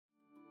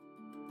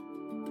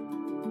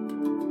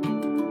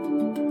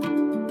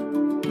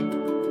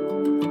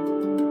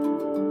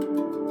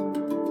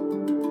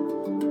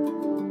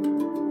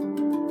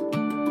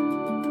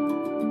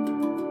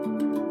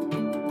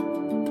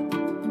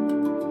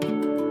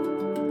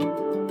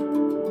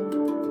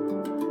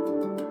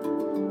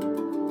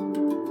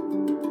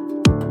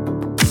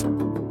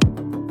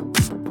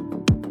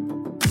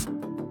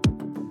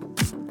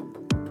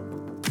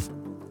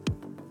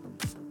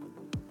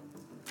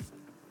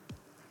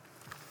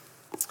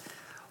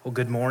Well,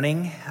 good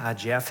morning.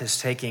 Jeff is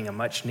taking a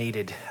much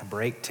needed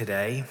break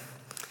today.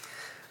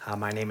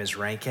 My name is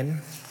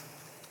Rankin,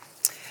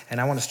 and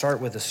I want to start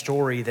with a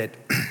story that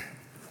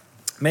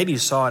maybe you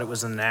saw it. It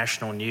was in the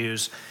national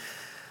news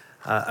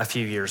a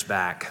few years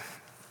back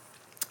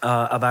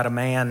about a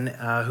man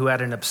who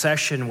had an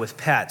obsession with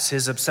pets.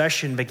 His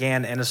obsession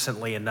began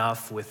innocently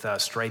enough with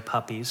stray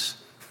puppies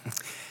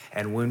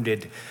and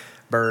wounded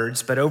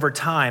birds, but over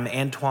time,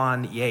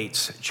 Antoine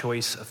Yates'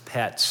 choice of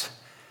pets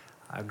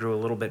grew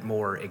a little bit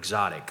more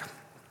exotic.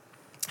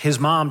 His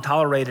mom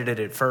tolerated it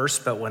at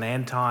first, but when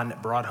Anton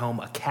brought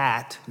home a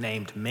cat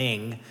named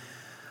Ming,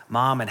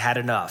 Mom had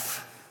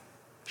enough.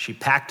 She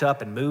packed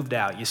up and moved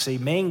out. You see,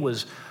 Ming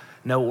was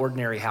no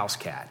ordinary house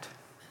cat.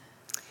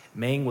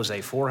 Ming was a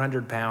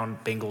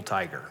 400-pound Bengal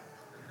tiger.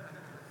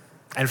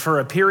 And for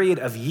a period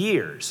of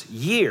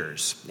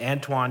years,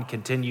 Antoine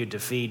continued to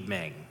feed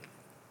Ming,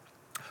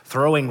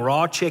 throwing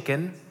raw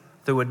chicken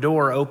through a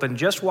door open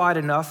just wide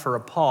enough for a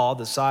paw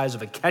the size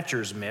of a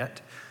catcher's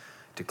mitt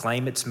to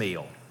claim its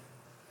meal.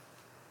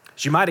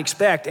 As you might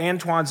expect,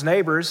 Antoine's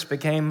neighbors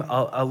became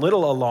a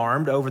little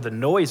alarmed over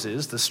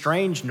the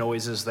strange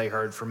noises they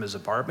heard from his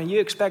apartment. You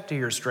expect to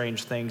hear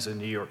strange things in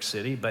New York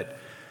City, but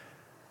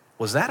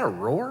was that a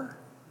roar?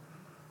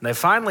 And they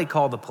finally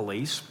called the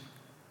police.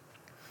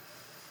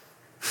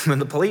 When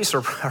the police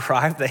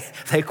arrived,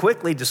 they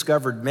quickly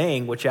discovered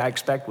Ming, which I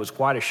expect was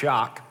quite a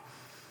shock.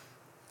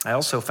 I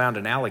also found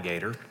an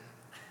alligator.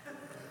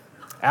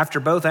 After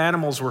both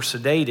animals were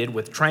sedated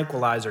with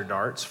tranquilizer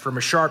darts from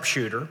a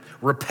sharpshooter,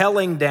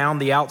 rappelling down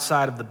the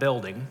outside of the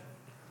building,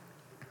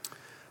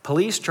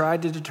 police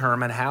tried to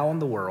determine how in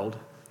the world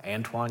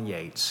Antoine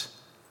Yates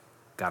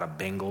got a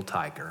Bengal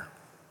tiger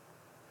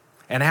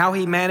and how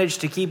he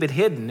managed to keep it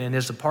hidden in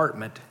his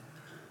apartment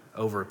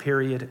over a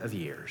period of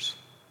years.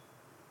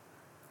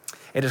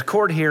 At his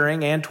court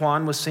hearing,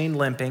 Antoine was seen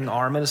limping,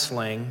 arm in a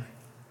sling,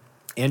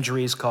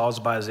 injuries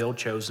caused by his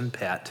ill-chosen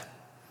pet.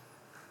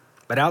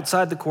 But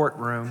outside the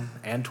courtroom,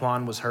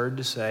 Antoine was heard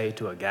to say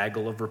to a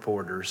gaggle of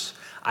reporters,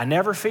 "I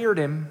never feared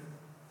him.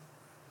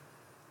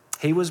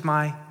 He was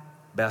my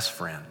best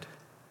friend.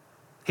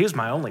 He was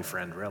my only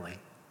friend, really."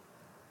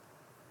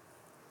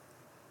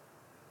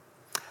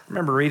 I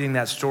remember reading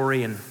that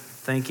story and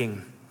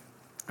thinking,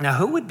 now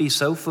who would be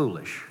so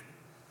foolish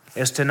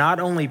as to not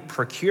only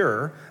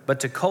procure, but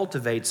to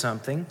cultivate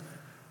something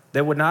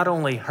that would not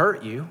only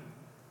hurt you,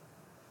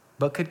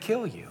 but could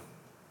kill you?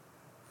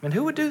 And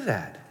who would do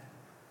that?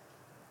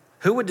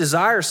 Who would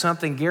desire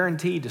something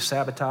guaranteed to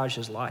sabotage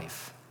his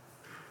life?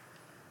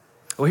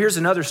 Well, here's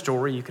another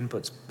story you can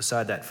put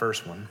beside that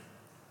first one.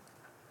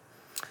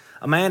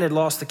 A man had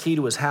lost the key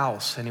to his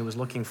house, and he was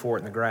looking for it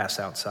in the grass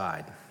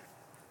outside.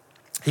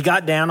 He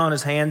got down on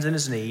his hands and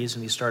his knees,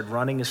 and he started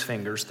running his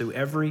fingers through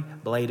every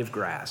blade of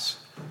grass.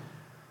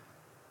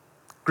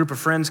 A group of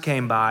friends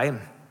came by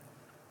and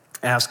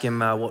asked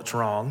him what's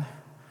wrong.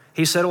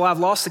 He said, "Well, I've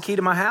lost the key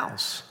to my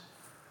house."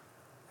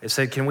 They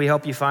said, "Can we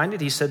help you find it?"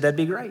 He said, "That'd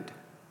be great."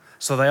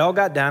 So they all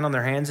got down on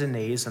their hands and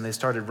knees and they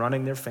started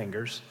running their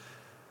fingers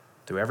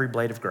through every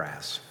blade of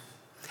grass.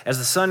 As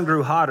the sun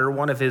grew hotter,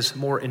 one of his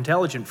more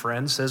intelligent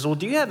friends says, "Well,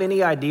 do you have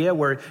any idea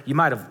where you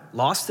might have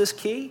lost this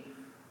key?"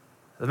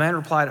 The man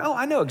replied, "Oh,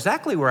 I know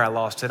exactly where I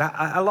lost it.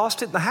 I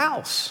lost it in the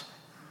house."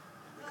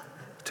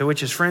 To which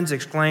his friends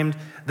exclaimed,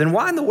 "Then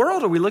why in the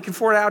world are we looking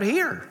for it out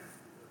here?"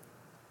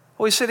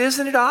 Well, he said,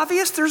 "Isn't it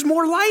obvious? There's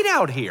more light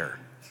out here."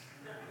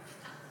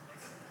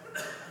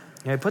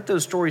 You put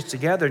those stories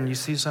together and you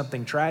see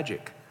something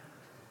tragic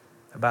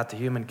about the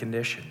human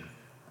condition.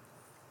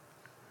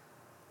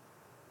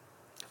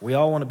 We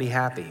all want to be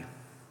happy.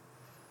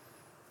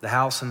 The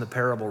house in the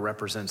parable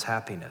represents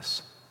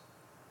happiness.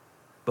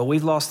 But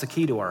we've lost the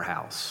key to our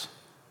house,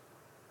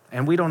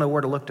 and we don't know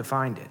where to look to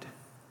find it.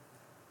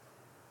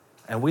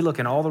 And we look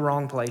in all the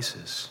wrong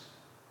places,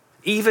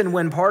 even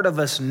when part of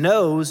us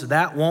knows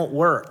that won't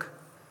work.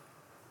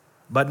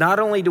 But not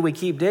only do we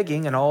keep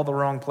digging in all the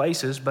wrong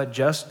places, but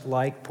just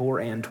like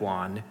poor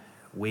Antoine,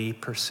 we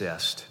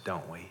persist,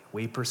 don't we?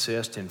 We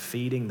persist in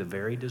feeding the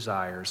very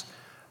desires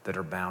that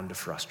are bound to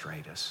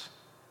frustrate us,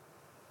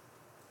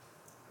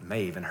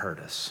 may even hurt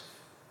us.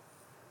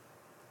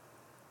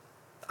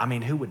 I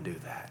mean, who would do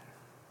that?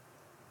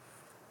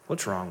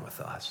 What's wrong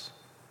with us?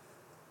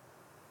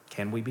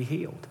 Can we be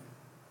healed?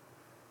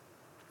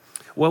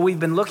 Well, we've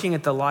been looking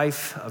at the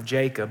life of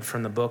Jacob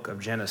from the book of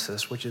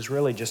Genesis, which is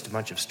really just a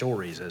bunch of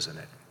stories, isn't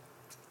it?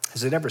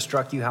 Has it ever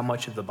struck you how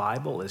much of the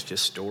Bible is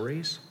just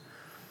stories?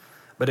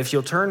 But if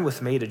you'll turn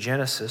with me to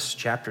Genesis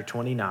chapter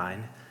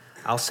 29,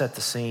 I'll set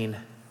the scene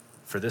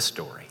for this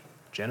story.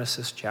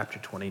 Genesis chapter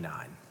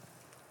 29.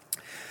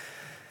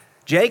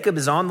 Jacob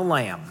is on the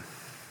lam,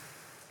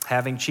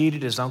 having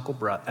cheated his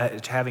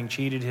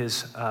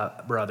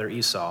brother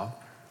Esau,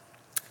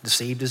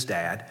 deceived his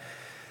dad.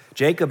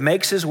 Jacob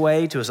makes his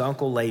way to his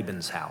uncle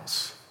Laban's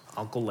house,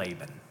 Uncle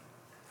Laban.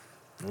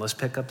 And let's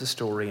pick up the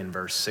story in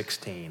verse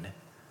 16,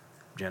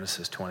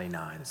 Genesis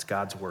 29. It's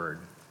God's word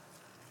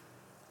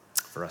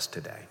for us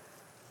today.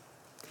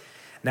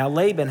 Now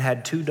Laban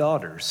had 2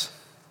 daughters.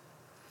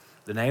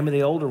 The name of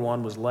the older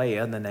one was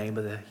Leah, and the name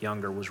of the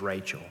younger was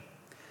Rachel.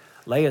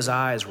 Leah's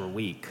eyes were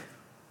weak,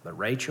 but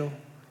Rachel,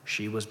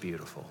 she was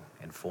beautiful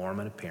in form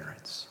and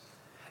appearance.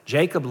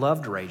 Jacob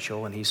loved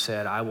Rachel, and he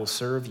said, I will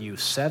serve you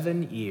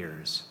 7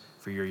 years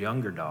for your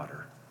younger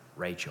daughter,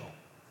 Rachel.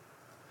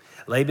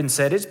 Laban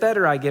said, it's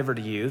better I give her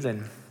to you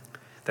than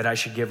that I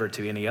should give her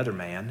to any other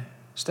man.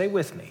 Stay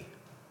with me.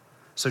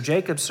 So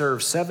Jacob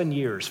served 7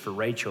 years for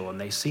Rachel, and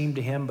they seemed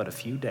to him but a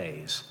few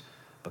days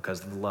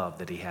because of the love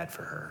that he had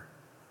for her.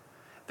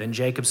 Then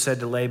Jacob said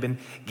to Laban,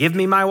 give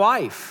me my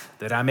wife,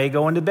 that I may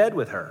go into bed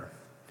with her,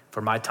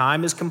 for my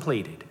time is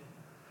completed.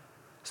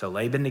 So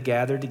Laban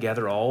gathered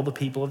together all the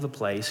people of the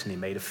place, and he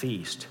made a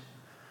feast.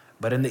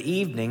 But in the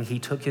evening he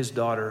took his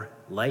daughter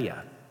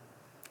Leah,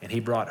 and he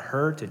brought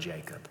her to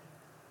Jacob,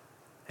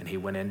 and he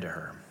went into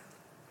her.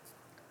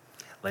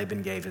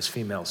 Laban gave his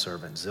female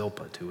servant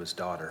Zilpah to his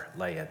daughter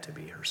Leah to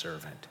be her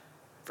servant.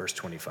 Verse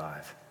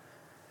 25.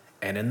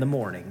 And in the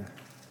morning,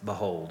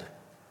 behold,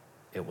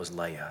 it was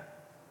Leah.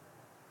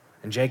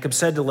 And Jacob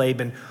said to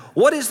Laban,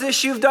 what is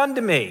this you've done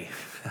to me?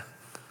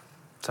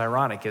 It's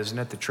ironic, isn't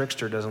it? The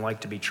trickster doesn't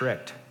like to be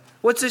tricked.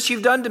 What's this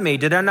you've done to me?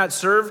 Did I not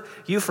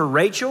serve you for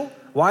Rachel?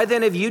 Why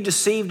then have you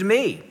deceived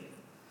me?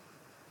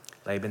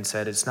 Laban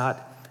said, it's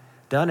not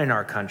done in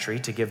our country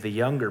to give the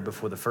younger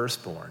before the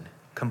firstborn.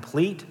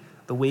 Complete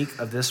the week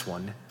of this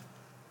one,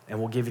 and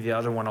we'll give you the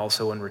other one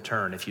also in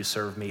return if you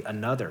serve me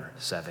another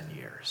 7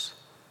 years.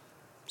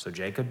 So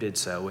Jacob did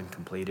so and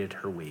completed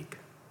her week.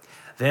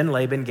 Then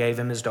Laban gave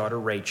him his daughter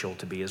Rachel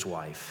to be his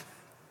wife.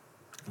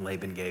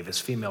 Laban gave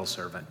his female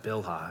servant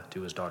Bilhah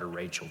to his daughter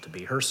Rachel to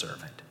be her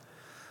servant.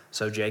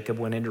 So Jacob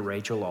went into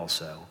Rachel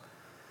also,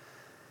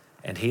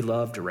 and he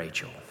loved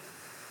Rachel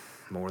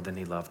more than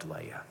he loved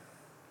Leah.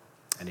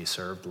 And he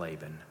served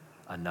Laban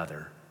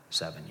another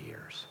 7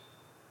 years.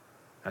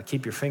 Now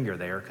keep your finger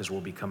there because we'll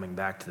be coming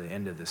back to the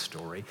end of this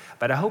story.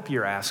 But I hope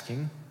you're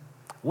asking,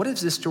 what is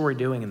this story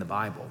doing in the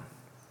Bible?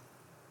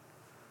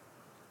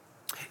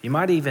 You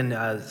might even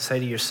say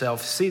to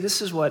yourself, see,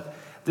 this is what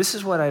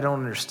I don't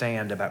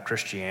understand about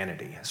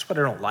Christianity. This is what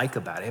I don't like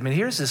about it. I mean,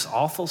 here's this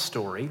awful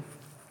story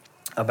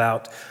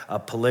about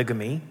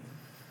polygamy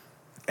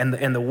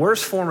and the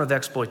worst form of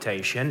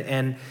exploitation,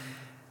 and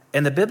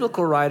the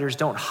biblical writers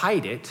don't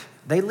hide it,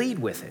 they lead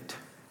with it.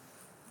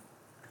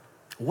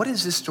 What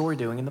is this story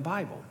doing in the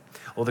Bible?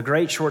 Well, the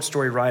great short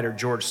story writer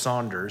George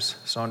Saunders,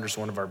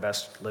 one of our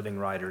best living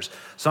writers,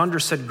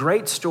 Saunders said,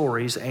 great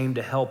stories aim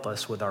to help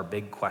us with our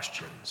big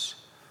questions.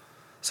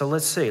 So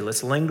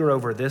let's linger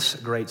over this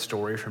great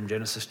story from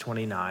Genesis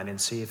 29 and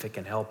see if it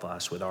can help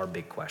us with our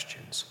big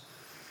questions.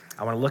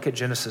 I want to look at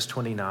Genesis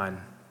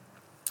 29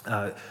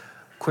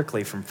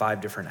 quickly from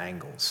 5 different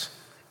angles.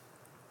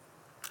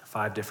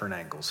 5 different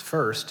angles.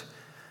 First,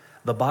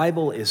 the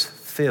Bible is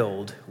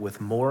filled with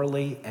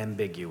morally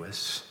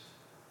ambiguous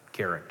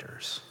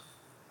characters.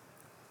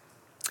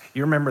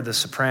 You remember The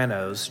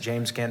Sopranos,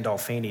 James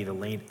Gandolfini,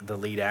 the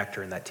lead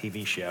actor in that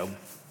TV show.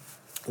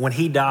 When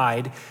he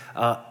died,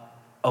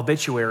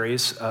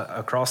 obituaries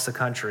across the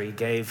country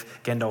gave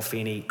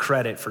Gandolfini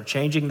credit for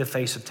changing the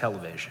face of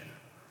television.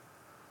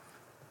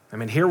 I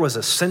mean, here was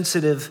a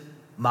sensitive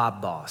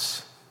mob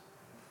boss.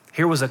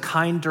 Here was a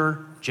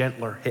kinder,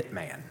 gentler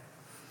hitman.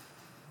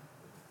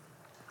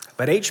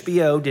 But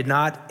HBO did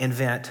not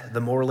invent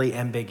the morally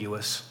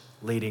ambiguous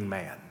leading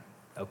man.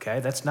 Okay,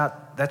 that's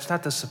not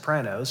The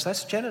Sopranos,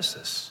 that's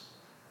Genesis.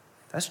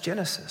 That's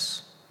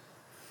Genesis.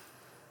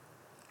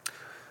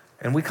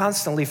 And we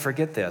constantly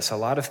forget this. A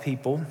lot of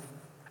people,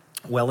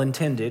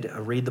 well-intended,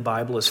 read the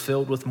Bible as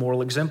filled with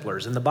moral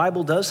exemplars. And the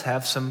Bible does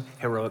have some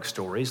heroic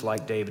stories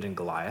like David and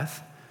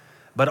Goliath.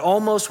 But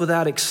almost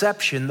without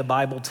exception, the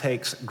Bible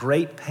takes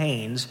great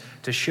pains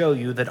to show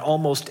you that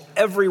almost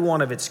every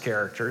one of its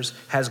characters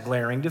has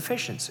glaring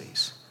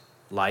deficiencies,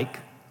 like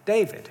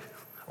David,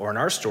 or in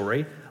our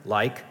story,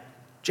 like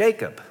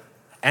Jacob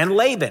and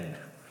Laban.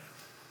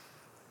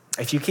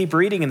 If you keep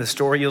reading in the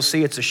story, you'll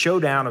see it's a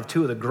showdown of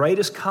 2 of the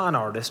greatest con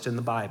artists in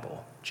the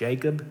Bible,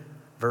 Jacob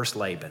versus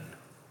Laban.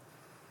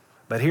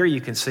 But here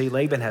you can see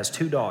Laban has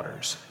 2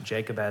 daughters.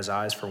 Jacob has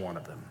eyes for one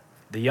of them,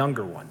 the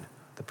younger one,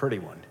 the pretty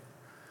one.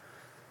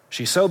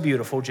 She's so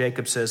beautiful,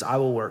 Jacob says, I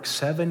will work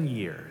 7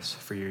 years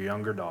for your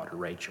younger daughter,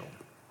 Rachel.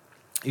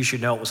 You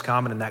should know it was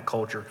common in that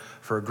culture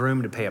for a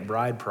groom to pay a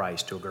bride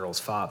price to a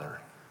girl's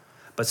father.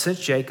 But since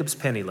Jacob's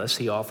penniless,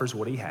 he offers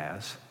what he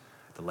has,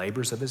 the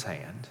labors of his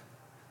hand.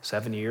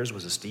 7 years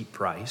was a steep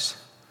price.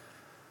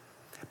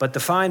 But the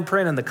fine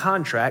print in the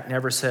contract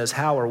never says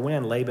how or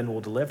when Laban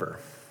will deliver.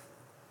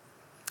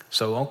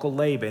 So Uncle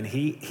Laban,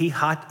 he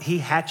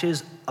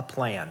hatches a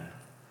plan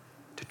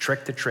to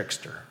trick the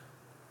trickster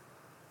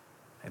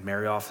and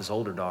marry off his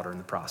older daughter in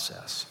the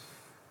process.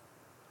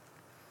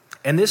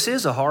 And this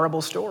is a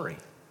horrible story.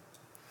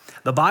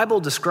 The Bible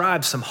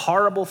describes some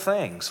horrible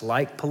things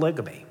like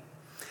polygamy.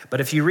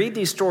 But if you read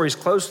these stories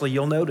closely,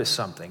 you'll notice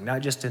something,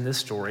 not just in this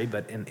story,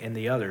 but in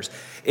the others.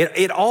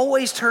 It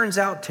always turns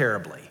out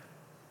terribly.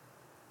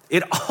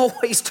 It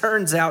always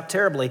turns out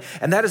terribly.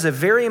 And that is a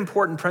very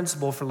important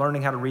principle for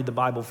learning how to read the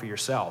Bible for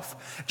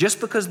yourself. Just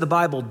because the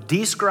Bible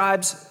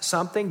describes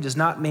something does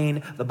not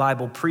mean the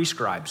Bible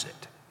prescribes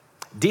it.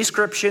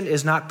 Description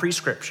is not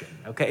prescription,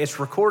 okay? It's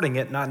recording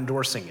it, not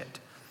endorsing it.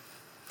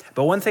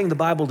 But one thing the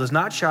Bible does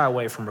not shy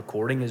away from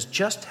recording is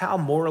just how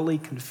morally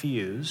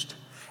confused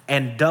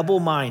and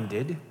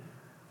double-minded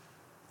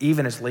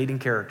even its leading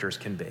characters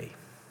can be.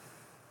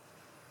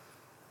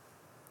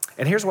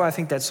 And here's why I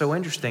think that's so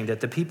interesting,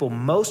 that the people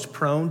most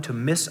prone to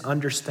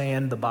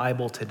misunderstand the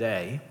Bible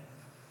today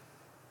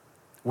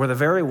were the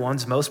very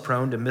ones most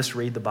prone to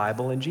misread the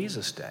Bible in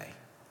Jesus' day,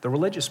 the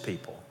religious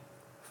people.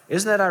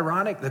 Isn't that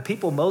ironic? The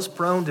people most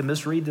prone to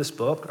misread this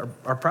book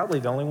are probably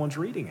the only ones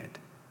reading it.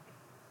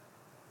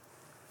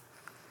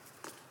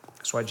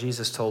 That's why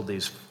Jesus told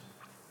these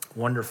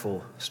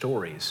wonderful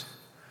stories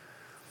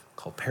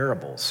called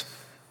parables.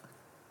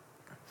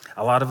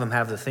 A lot of them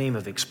have the theme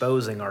of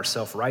exposing our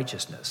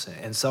self-righteousness,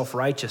 and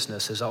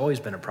self-righteousness has always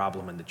been a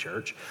problem in the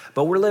church,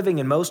 but we're living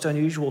in most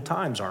unusual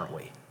times, aren't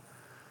we?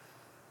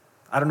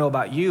 I don't know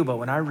about you, but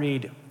when I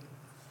read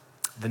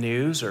the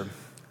news or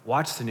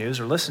watch the news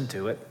or listen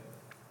to it,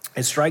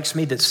 it strikes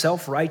me that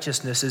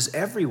self-righteousness is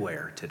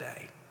everywhere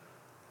today,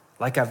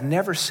 like I've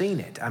never seen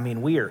it. I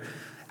mean, we are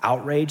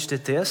outraged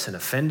at this and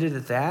offended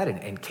at that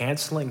and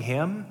canceling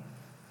him,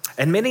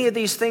 and many of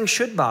these things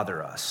should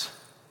bother us.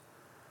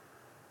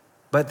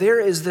 But there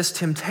is this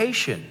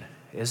temptation,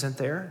 isn't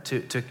there,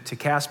 to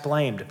cast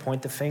blame, to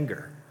point the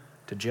finger,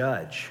 to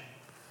judge.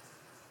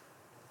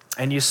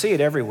 And you see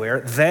it everywhere.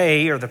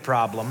 They are the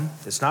problem.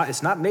 It's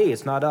not me,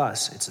 it's not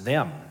us, it's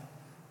them.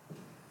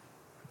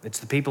 It's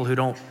the people who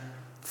don't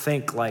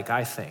think like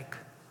I think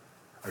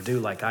or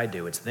do like I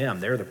do. It's them,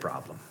 they're the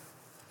problem.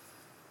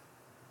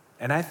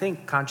 And I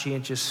think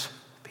conscientious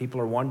people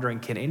are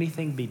wondering, can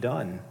anything be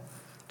done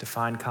to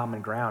find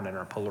common ground in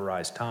our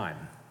polarized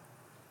time?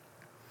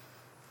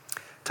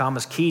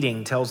 Thomas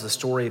Keating tells the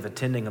story of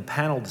attending a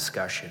panel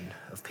discussion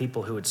of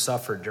people who had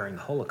suffered during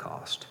the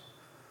Holocaust.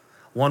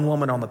 One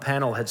woman on the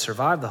panel had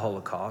survived the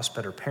Holocaust,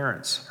 but her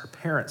parents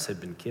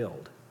had been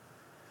killed.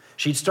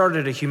 She'd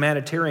started a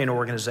humanitarian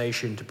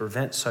organization to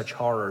prevent such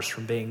horrors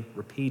from being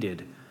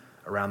repeated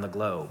around the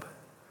globe.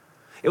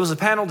 It was a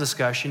panel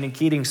discussion, and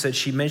Keating said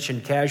she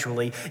mentioned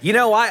casually,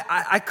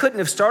 I couldn't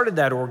have started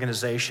that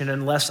organization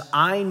unless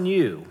I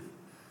knew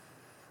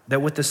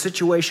that with the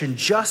situation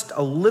just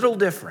a little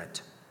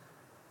different,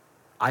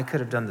 I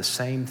could have done the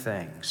same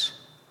things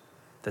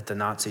that the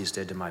Nazis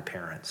did to my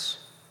parents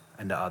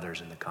and to others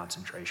in the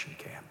concentration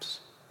camps.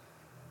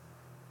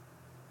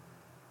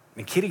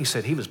 And Keating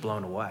said he was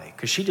blown away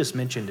because she just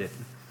mentioned it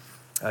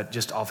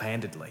just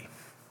offhandedly.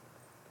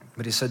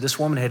 But he said this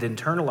woman had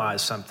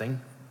internalized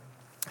something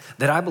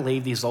that I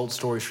believe these old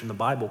stories from the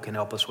Bible can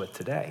help us with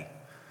today.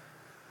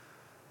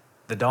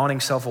 The dawning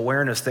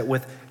self-awareness that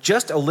with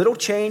just a little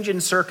change in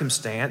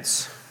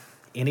circumstance,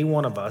 any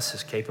one of us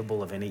is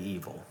capable of any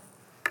evil.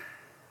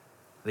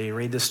 Then you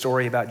read the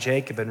story about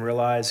Jacob and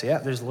realize,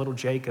 there's a little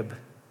Jacob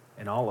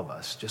in all of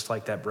us. Just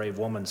like that brave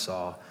woman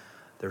saw,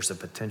 there's a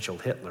potential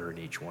Hitler in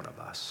each one of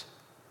us.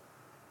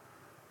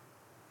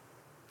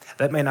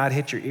 That may not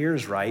hit your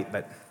ears right,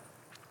 but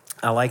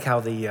I like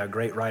how the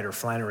great writer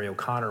Flannery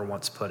O'Connor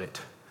once put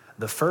it.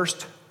 The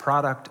first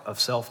product of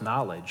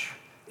self-knowledge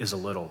is a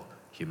little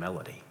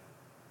humility.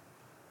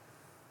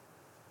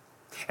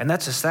 And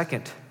that's a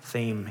second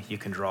theme you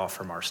can draw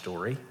from our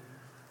story.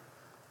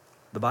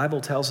 The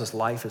Bible tells us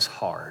life is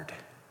hard.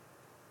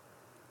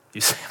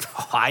 You say,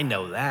 I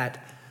know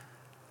that.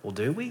 Well,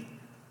 do we?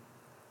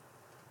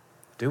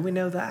 Do we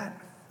know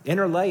that?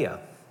 Enter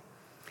Leah.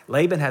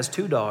 Laban has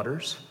 2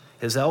 daughters.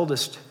 His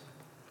eldest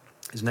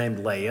is named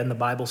Leah, and the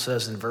Bible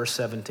says in verse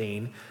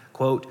 17,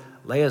 quote,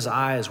 Leah's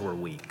eyes were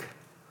weak,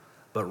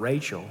 but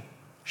Rachel,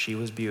 she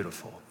was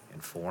beautiful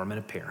in form and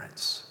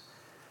appearance.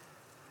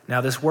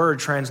 Now, this word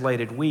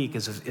translated weak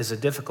is a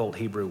difficult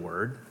Hebrew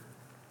word.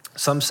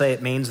 Some say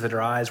it means that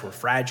her eyes were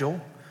fragile.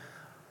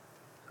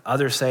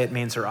 Others say it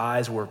means her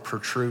eyes were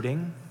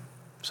protruding.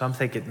 Some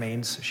think it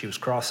means she was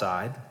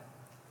cross-eyed.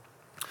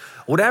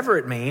 Whatever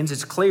it means,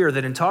 it's clear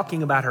that in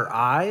talking about her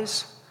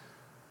eyes,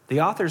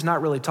 the author's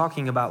not really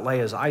talking about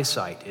Leah's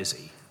eyesight, is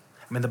he?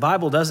 I mean, the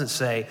Bible doesn't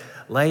say,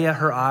 Leah,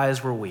 her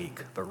eyes were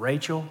weak, but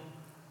Rachel,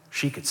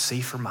 she could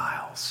see for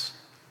miles.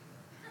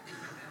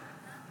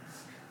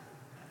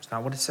 It's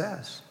not what it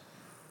says.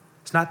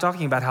 It's not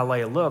talking about how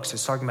Leah looks,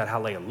 it's talking about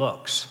how Leah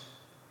looks.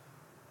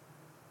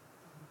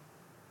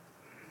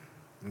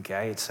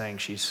 Okay, it's saying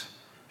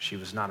she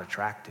was not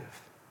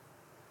attractive.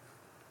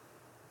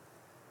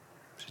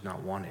 She's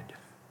not wanted,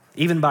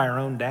 even by her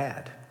own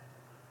dad.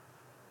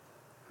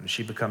 And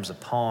she becomes a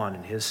pawn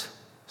in his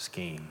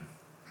scheme.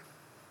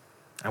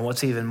 And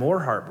what's even more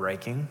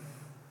heartbreaking,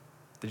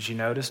 did you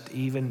notice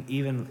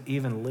even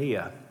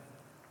Leah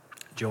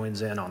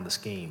joins in on the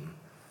scheme?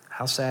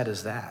 How sad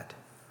is that?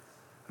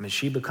 I mean,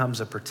 she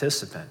becomes a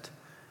participant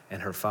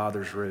in her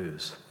father's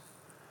ruse.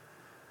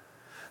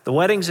 The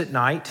wedding's at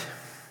night.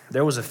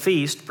 There was a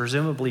feast.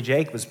 Presumably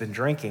Jacob has been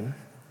drinking.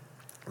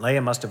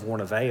 Leah must have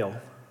worn a veil.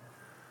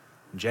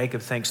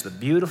 Jacob thinks the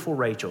beautiful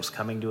Rachel's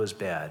coming to his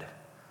bed.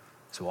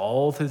 So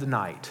all through the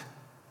night,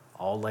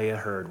 all Leah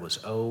heard was,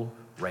 "Oh,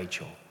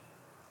 Rachel."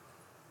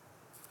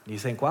 You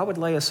think, why would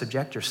Leah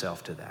subject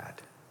herself to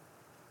that?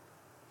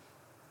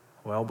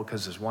 Well,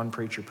 because as one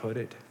preacher put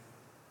it,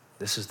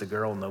 this is the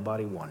girl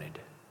nobody wanted.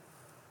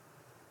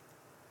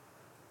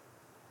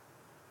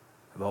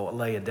 But what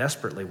Leah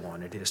desperately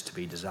wanted is to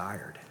be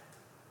desired.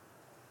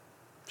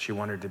 She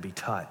wanted to be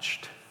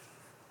touched,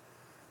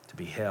 to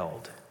be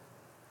held.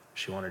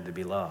 She wanted to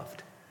be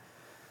loved.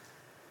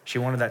 She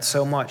wanted that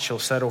so much she'll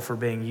settle for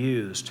being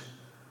used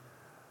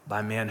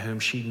by men whom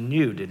she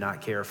knew did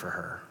not care for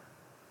her.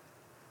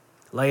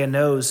 Leah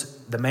knows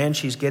the man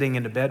she's getting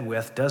into bed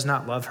with does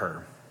not love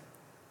her.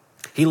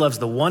 He loves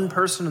the one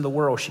person in the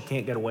world she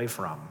can't get away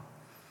from,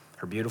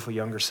 her beautiful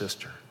younger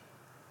sister,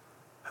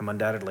 whom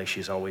undoubtedly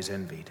she's always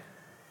envied.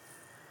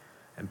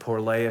 And poor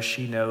Leah,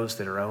 she knows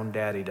that her own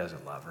daddy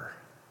doesn't love her,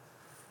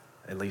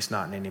 at least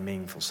not in any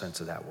meaningful sense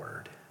of that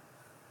word.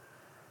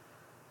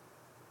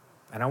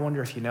 And I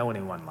wonder if you know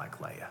anyone like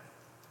Leah.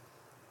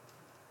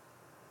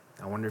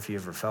 I wonder if you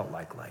ever felt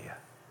like Leah.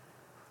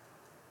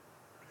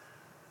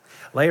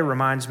 Leah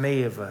reminds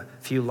me of a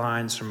few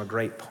lines from a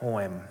great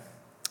poem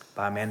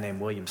by a man named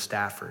William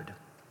Stafford.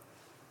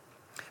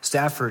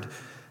 Stafford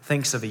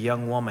thinks of a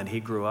young woman he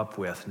grew up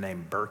with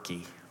named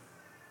Berkey.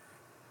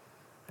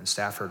 And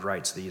Stafford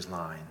writes these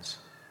lines: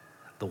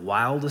 "The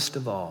wildest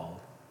of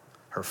all,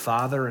 her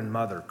father and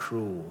mother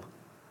cruel,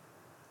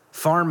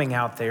 farming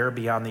out there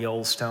beyond the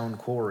old stone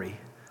quarry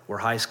where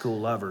high school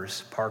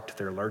lovers parked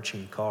their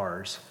lurching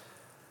cars.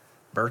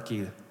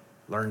 Berkey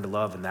learned to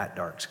love in that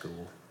dark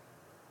school.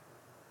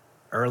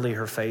 Early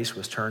her face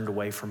was turned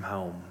away from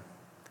home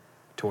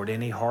toward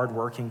any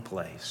hard-working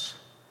place,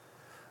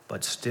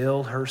 but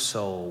still her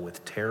soul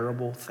with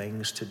terrible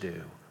things to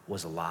do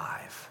was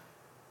alive,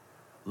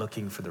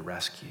 looking for the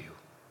rescue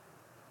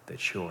that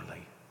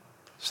surely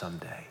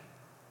someday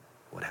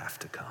would have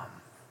to come."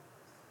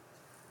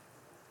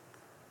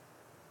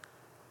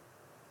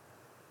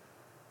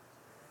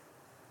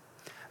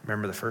 I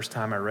remember the first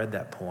time I read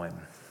that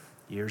poem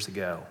years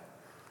ago,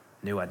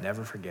 knew I'd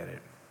never forget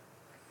it.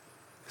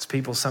 Because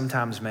people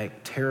sometimes make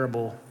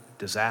terrible,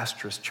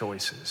 disastrous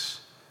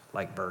choices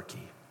like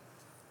Berkey.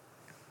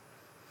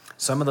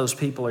 Some of those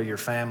people are your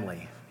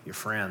family, your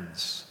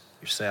friends,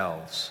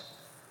 yourselves.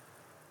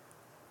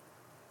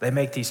 They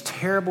make these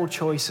terrible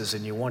choices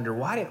and you wonder,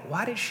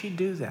 why did she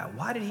do that?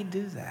 Why did he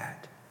do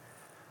that?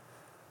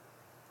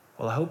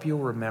 Well, I hope you'll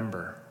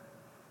remember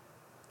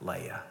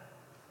Leah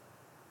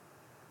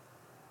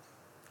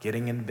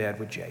getting in bed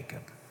with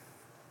Jacob,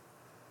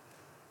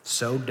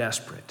 so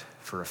desperate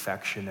for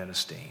affection and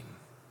esteem,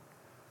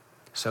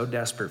 so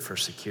desperate for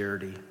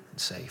security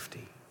and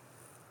safety.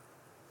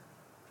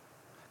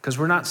 Because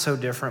we're not so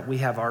different. We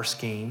have our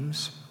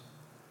schemes.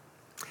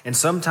 And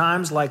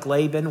sometimes, like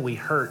Laban, we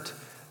hurt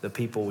the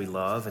people we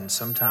love, and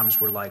sometimes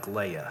we're like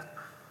Leah,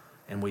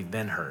 and we've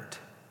been hurt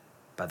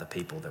by the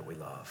people that we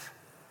love.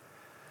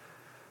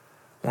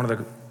 One of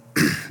the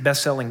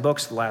best-selling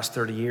books of the last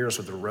 30 years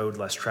was The Road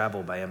Less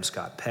Traveled by M.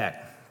 Scott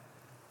Peck.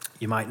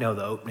 You might know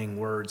the opening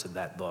words of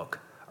that book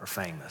are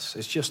famous.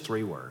 It's just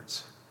 3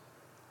 words.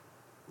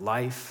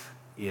 Life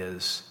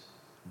is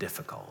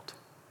difficult.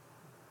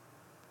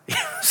 You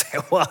say,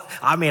 well,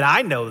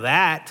 I know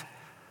that.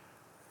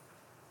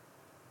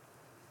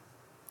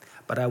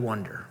 But I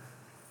wonder,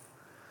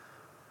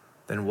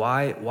 then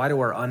why do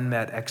our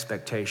unmet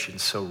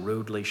expectations so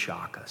rudely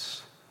shock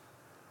us?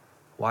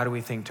 Why do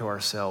we think to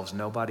ourselves,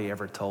 nobody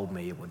ever told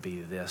me it would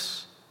be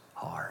this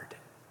hard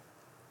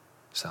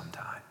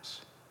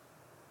sometimes?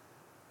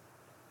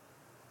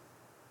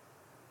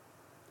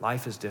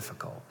 Life is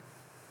difficult.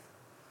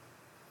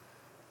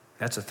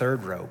 That's a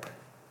third rope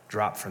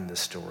dropped from this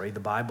story. The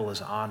Bible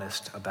is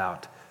honest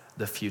about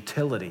the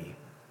futility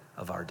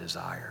of our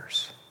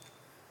desires.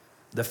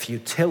 The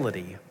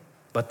futility,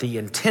 but the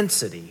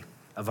intensity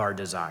of our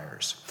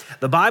desires.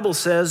 The Bible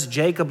says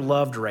Jacob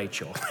loved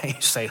Rachel.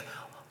 You say,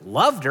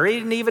 loved her? He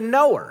didn't even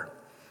know her.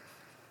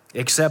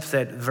 Except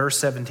that verse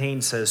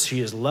 17 says she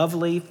is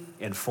lovely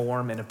in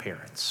form and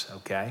appearance,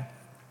 okay?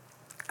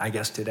 I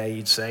guess today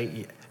you'd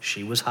say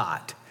she was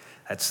hot.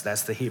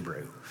 That's the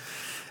Hebrew,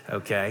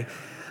 okay?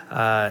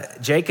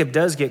 Jacob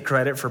does get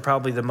credit for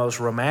probably the most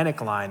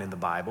romantic line in the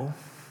Bible.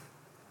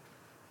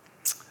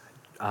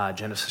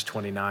 Genesis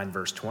 29,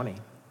 verse 20.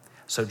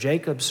 So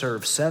Jacob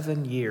served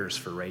 7 years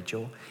for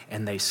Rachel,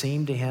 and they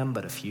seemed to him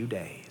but a few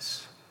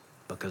days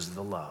because of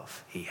the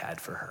love he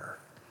had for her.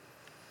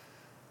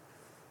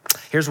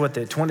 Here's what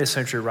the 20th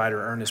century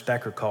writer Ernest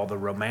Becker called the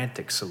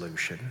romantic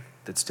solution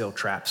that still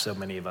traps so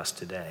many of us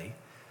today.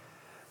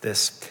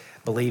 This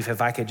belief,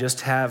 if I could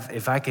just have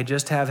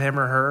him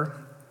or her,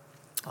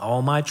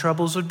 all my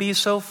troubles would be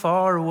so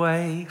far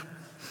away.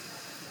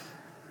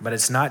 But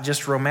it's not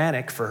just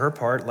romantic. For her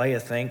part, Leah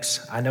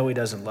thinks, I know he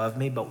doesn't love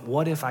me, but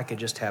what if I could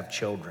just have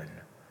children?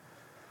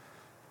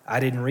 I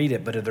didn't read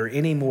it, but are there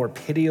any more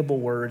pitiable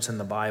words in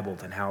the Bible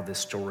than how this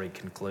story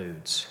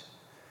concludes?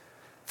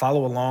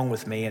 Follow along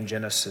with me in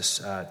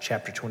Genesis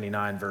chapter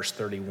 29, verse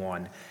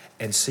 31.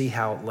 and see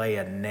how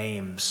Leah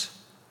names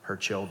her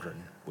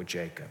children with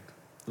Jacob.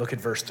 Look at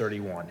verse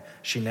 31.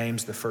 She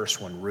names the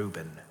first one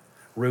Reuben.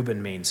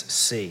 Reuben means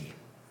see.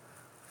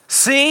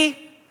 See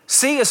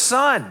a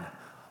son.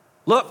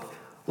 Look.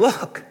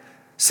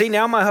 See,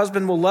 now my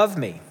husband will love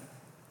me.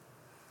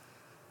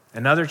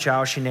 Another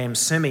child she names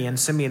Simeon.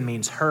 Simeon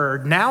means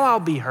heard. Now I'll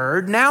be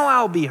heard. Now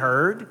I'll be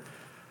heard.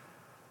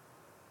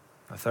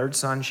 A third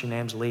son she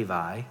names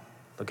Levi.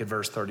 Look at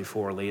verse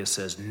 34. Leah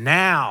says,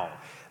 now,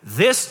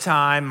 this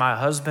time my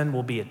husband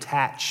will be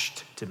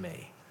attached to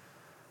me.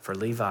 For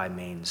Levi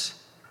means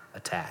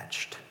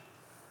attached.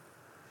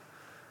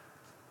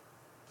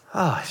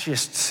 Oh,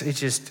 it's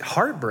just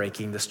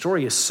heartbreaking. The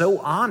story is so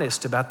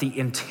honest about the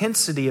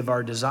intensity of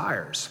our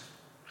desires,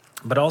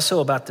 but also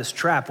about this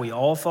trap we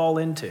all fall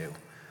into.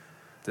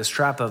 This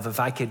trap of, if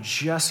I could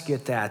just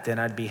get that, then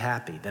I'd be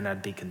happy, then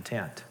I'd be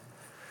content.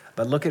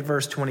 But look at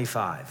verse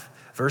 25.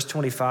 Verse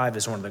 25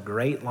 is one of the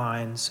great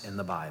lines in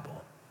the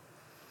Bible.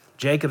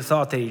 Jacob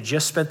thought that he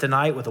just spent the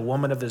night with a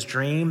woman of his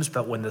dreams,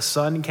 but when the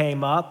sun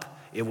came up,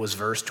 it was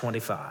verse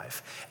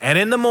 25. And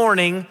in the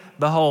morning,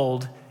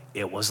 behold,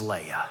 it was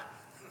Leah.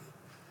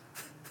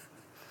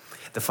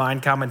 The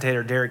fine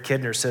commentator Derek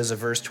Kidner says of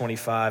verse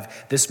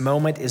 25, this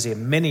moment is a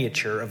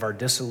miniature of our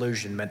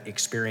disillusionment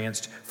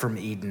experienced from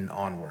Eden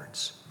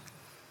onwards.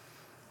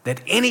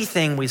 That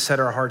anything we set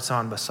our hearts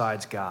on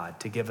besides God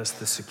to give us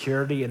the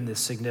security and the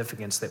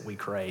significance that we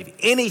crave,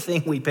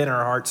 anything we pin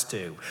our hearts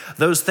to,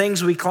 those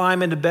things we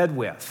climb into bed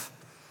with,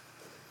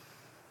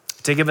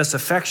 to give us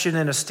affection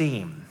and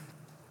esteem.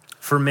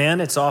 For men,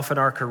 it's often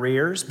our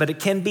careers, but it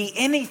can be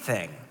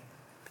anything.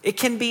 It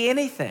can be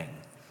anything.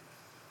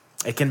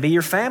 It can be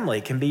your family.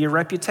 It can be your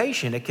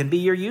reputation. It can be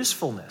your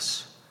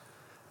usefulness.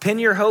 Pin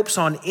your hopes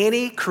on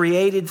any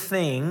created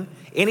thing,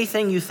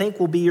 anything you think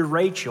will be your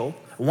Rachel.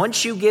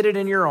 Once you get it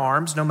in your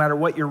arms, no matter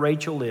what your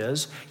Rachel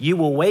is, you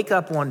will wake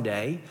up one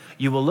day,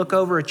 you will look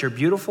over at your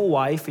beautiful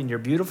wife in your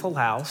beautiful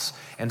house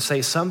and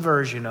say some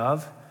version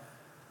of,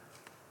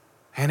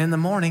 and in the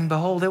morning,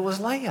 behold, it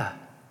was Leah.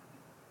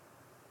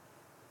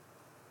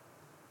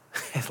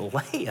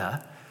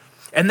 Leah?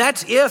 And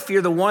that's if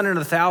you're the 1 in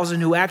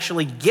 1,000 who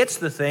actually gets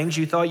the things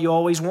you thought you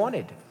always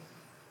wanted.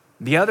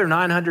 The other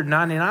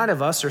 999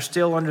 of us are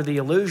still under the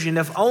illusion,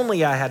 if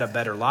only I had a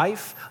better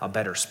life, a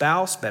better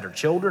spouse, better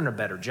children, a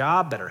better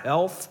job, better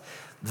health,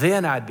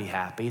 then I'd be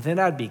happy, then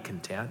I'd be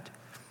content.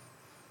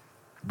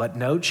 But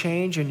no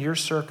change in your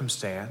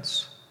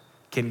circumstance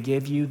can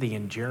give you the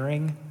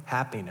enduring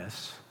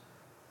happiness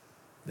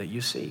that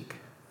you seek.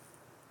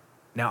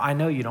 Now, I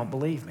know you don't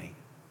believe me.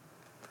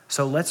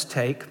 So let's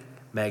take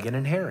Meghan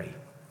and Harry.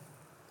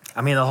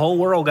 I mean, the whole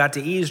world got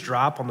to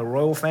eavesdrop on the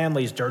royal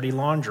family's dirty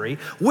laundry,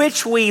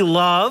 which we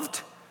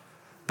loved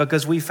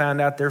because we found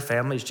out their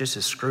family's just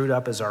as screwed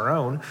up as our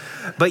own.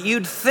 But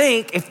you'd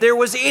think if there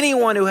was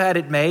anyone who had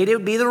it made, it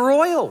would be the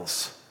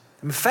royals.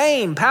 I mean,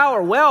 fame, power,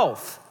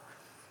 wealth,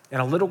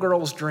 and a little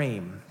girl's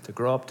dream to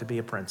grow up to be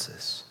a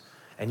princess.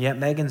 And yet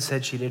Meghan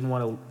said she'd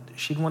want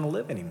to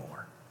live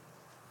anymore.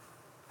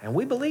 And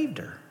we believed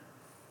her.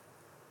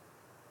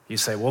 You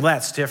say, well,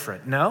 that's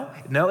different. No,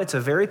 it's a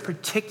very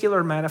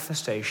particular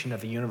manifestation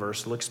of a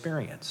universal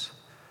experience.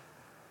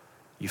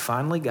 You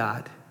finally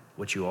got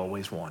what you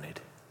always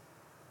wanted.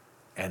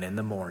 And in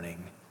the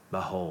morning,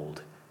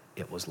 behold,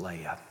 it was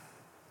Leah.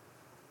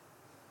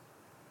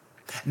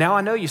 Now, I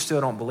know you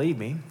still don't believe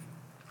me.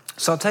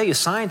 So I'll tell you,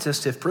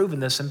 scientists have proven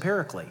this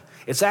empirically.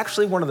 It's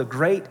actually one of the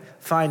great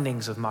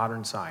findings of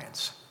modern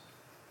science.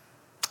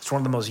 It's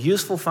one of the most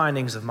useful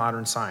findings of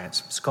modern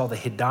science. It's called the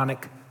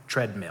hedonic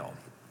treadmill.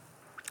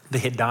 The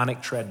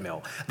hedonic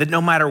treadmill. That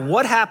no matter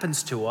what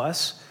happens to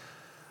us,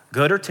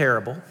 good or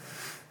terrible,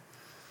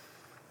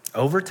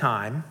 over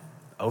time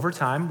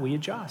we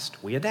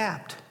adjust, we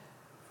adapt.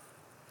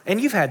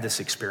 And you've had this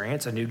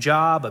experience, a new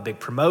job, a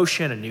big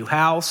promotion, a new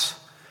house.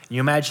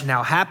 You imagine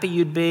how happy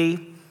you'd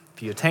be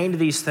if you attained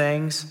these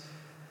things.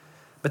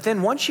 But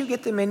then once you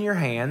get them in your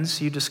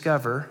hands, you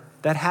discover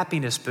that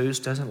happiness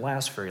boost doesn't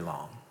last very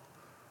long.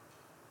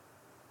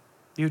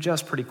 You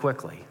adjust pretty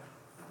quickly.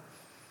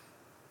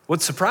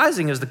 What's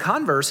surprising is the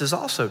converse is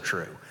also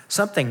true.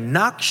 Something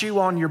knocks you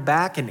on your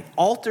back and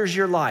alters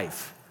your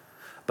life.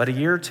 But a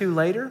year or two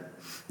later,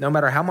 no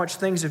matter how much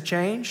things have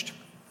changed,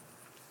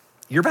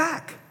 you're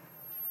back.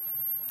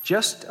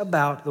 Just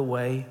about the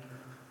way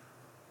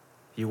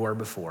you were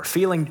before.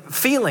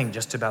 Feeling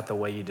just about the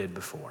way you did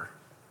before.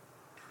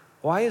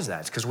 Why is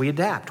that? It's because we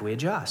adapt, we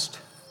adjust.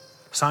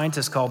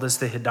 Scientists call this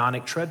the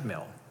hedonic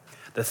treadmill.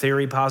 The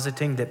theory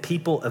positing that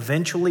people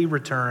eventually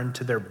return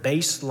to their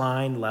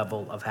baseline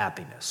level of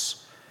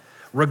happiness,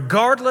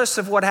 regardless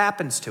of what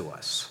happens to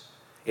us,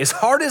 as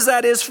hard as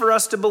that is for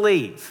us to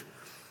believe.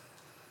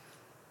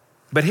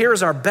 But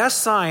here's our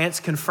best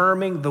science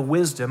confirming the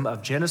wisdom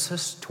of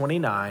Genesis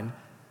 29,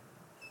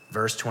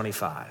 verse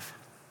 25.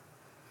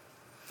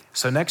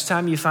 So next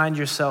time you find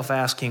yourself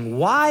asking,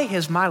 why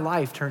has my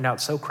life turned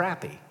out so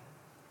crappy?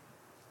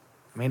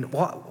 I mean,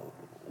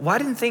 why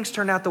didn't things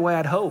turn out the way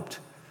I'd hoped?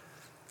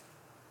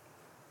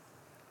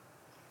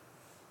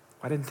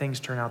 Why didn't things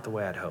turn out the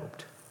way I'd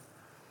hoped?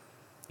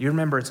 you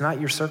remember it's not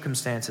your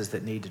circumstances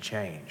that need to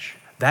change.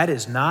 That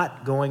is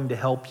not going to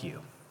help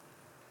you.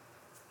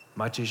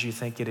 Much as you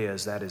think it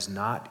is, that is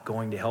not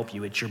going to help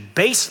you. It's your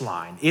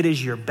baseline. It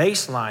is your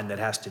baseline that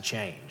has to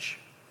change.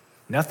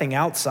 Nothing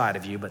outside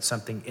of you, but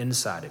something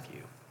inside of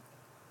you.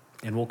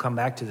 And we'll come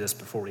back to this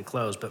before we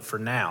close, but for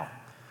now,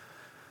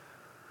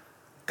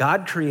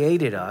 God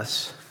created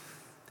us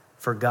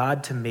for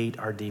God to meet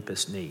our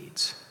deepest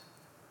needs.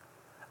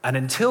 And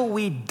until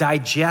we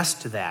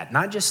digest that,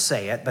 not just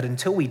say it, but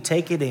until we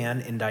take it in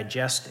and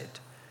digest it,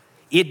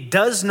 it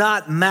does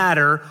not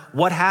matter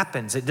what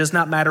happens. It does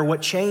not matter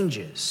what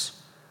changes.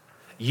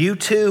 You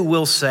too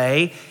will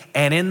say,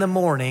 and in the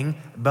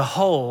morning,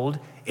 behold,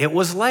 it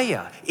was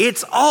Leah.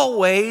 It's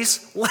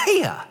always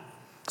Leah.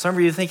 Some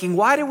of you are thinking,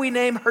 why did we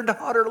name her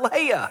daughter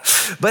Leah?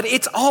 But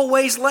it's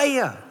always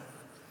Leah.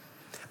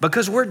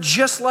 Because we're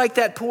just like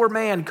that poor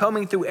man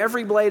combing through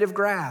every blade of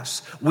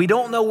grass. We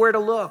don't know where to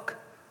look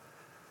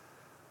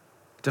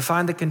to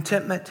find the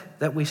contentment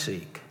that we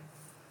seek.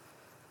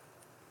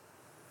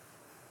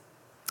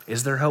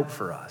 Is there hope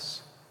for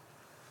us?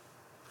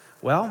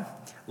 Well,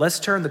 let's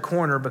turn the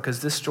corner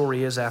because this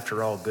story is,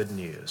 after all, good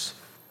news.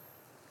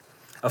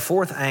 A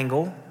fourth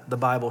angle the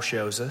Bible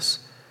shows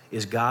us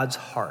is God's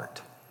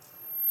heart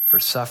for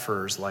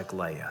sufferers like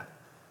Leah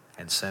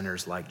and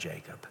sinners like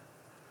Jacob.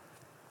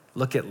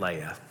 Look at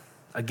Leah.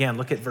 Again,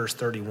 look at verse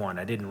 31.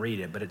 I didn't read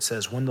it, but it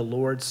says, when the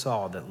Lord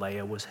saw that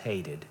Leah was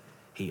hated,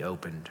 he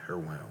opened her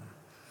womb.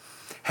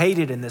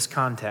 Hated in this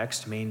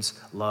context means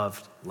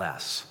loved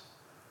less.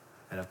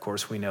 And of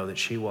course, we know that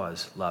she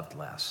was loved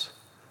less.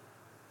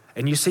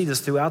 And you see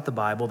this throughout the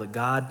Bible, that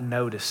God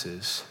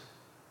notices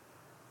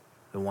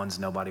the ones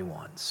nobody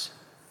wants.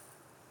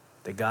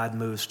 That God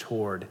moves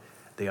toward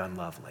the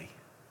unlovely.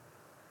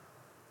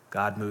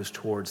 God moves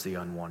towards the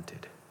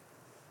unwanted.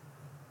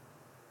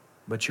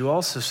 But you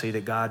also see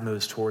that God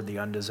moves toward the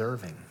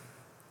undeserving.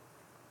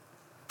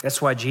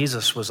 That's why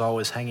Jesus was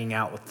always hanging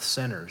out with the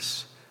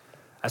sinners.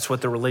 That's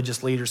what the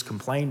religious leaders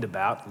complained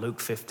about,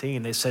 Luke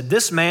 15. They said,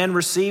 this man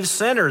receives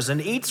sinners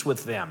and eats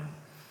with them.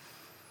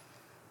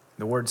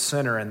 The word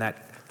sinner in that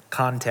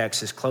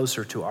context is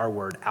closer to our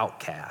word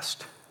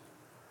outcast.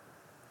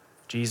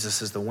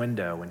 Jesus is the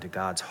window into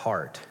God's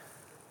heart.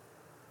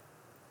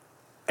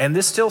 And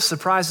this still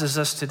surprises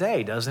us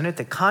today, doesn't it?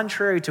 That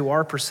contrary to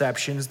our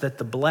perceptions that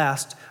the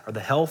blessed are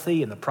the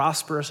healthy and the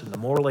prosperous and the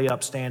morally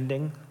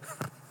upstanding.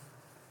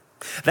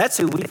 That's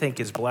who we think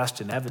is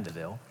blessed in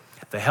Evansville.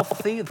 The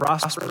healthy, the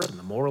prosperous, and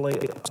the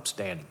morally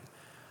upstanding.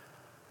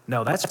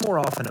 No, that's more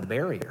often a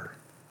barrier.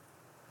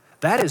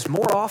 That is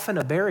more often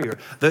a barrier.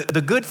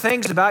 The good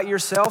things about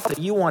yourself that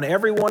you want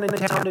everyone in the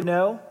town to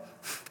know,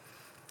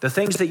 the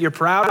things that you're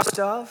proudest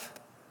of,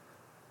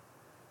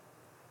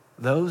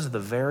 those are the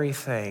very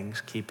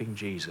things keeping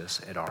Jesus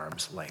at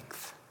arm's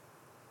length.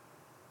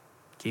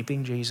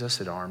 Keeping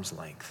Jesus at arm's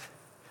length.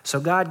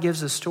 So God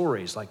gives us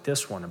stories like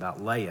this one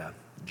about Leah,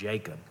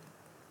 Jacob.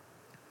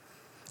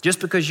 Just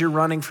because you're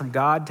running from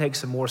God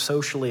takes a more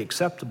socially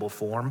acceptable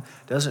form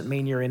doesn't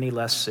mean you're any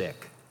less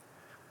sick.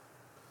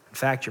 In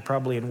fact, you're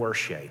probably in worse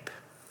shape.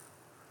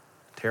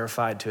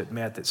 Terrified to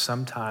admit that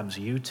sometimes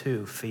you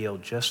too feel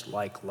just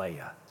like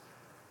Leah.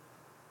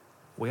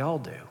 We all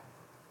do.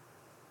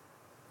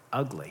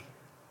 Ugly.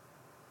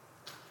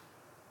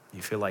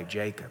 You feel like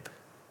Jacob,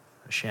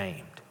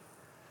 ashamed.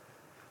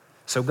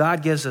 So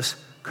God gives us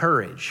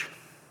courage.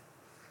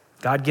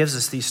 God gives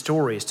us these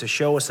stories to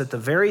show us that the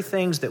very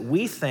things that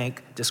we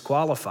think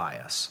disqualify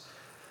us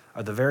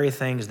are the very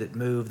things that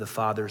move the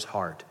Father's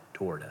heart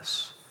toward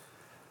us.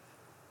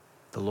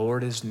 The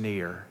Lord is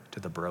near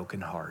to the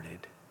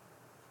brokenhearted.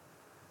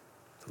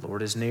 The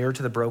Lord is near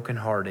to the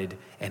brokenhearted,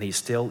 and he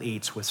still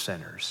eats with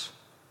sinners,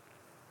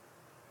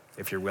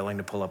 if you're willing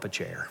to pull up a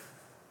chair.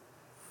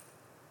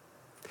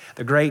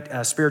 The great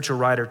spiritual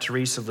writer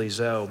Teresa of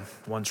Lisieux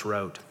once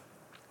wrote,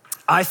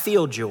 I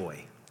feel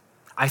joy,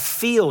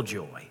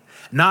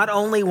 not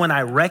only when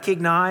I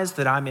recognize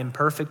that I'm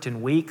imperfect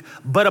and weak,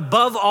 but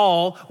above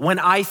all, when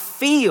I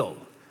feel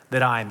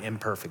that I'm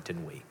imperfect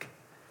and weak.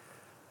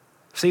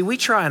 See, we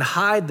try and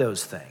hide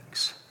those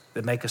things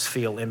that make us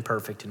feel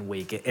imperfect and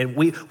weak. And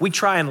we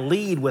try and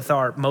lead with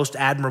our most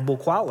admirable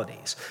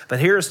qualities. But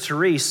here's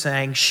Therese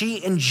saying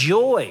she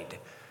enjoyed,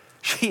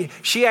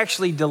 she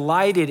actually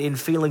delighted in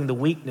feeling the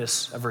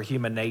weakness of her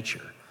human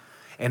nature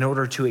in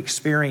order to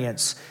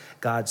experience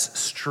God's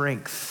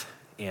strength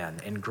in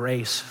and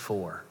grace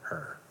for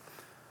her.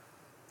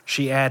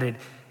 She added,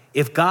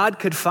 if God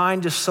could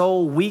find a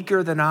soul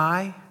weaker than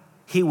I,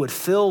 he would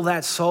fill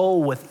that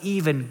soul with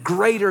even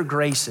greater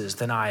graces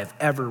than I have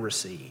ever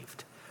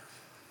received.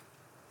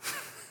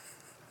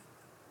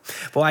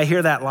 Well, I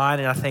hear that line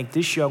and I think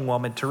this young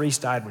woman, Therese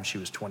died when she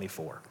was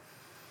 24.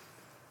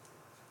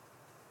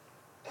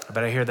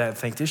 But I hear that and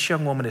think this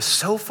young woman is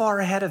so far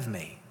ahead of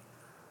me.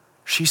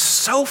 She's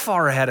so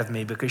far ahead of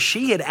me because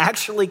she had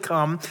actually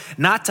come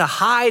not to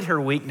hide her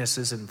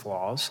weaknesses and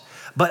flaws,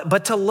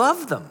 but to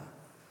love them.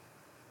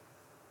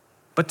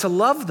 But to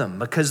love them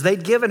because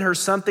they'd given her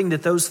something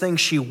that those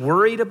things she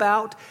worried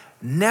about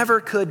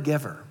never could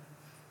give her.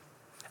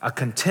 a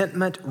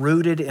contentment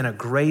rooted in a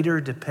greater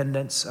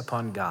dependence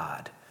upon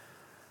God,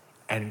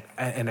 and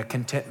a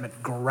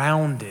contentment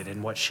grounded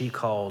in what she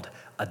called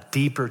a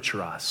deeper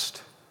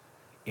trust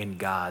in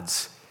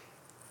God's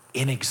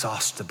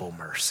inexhaustible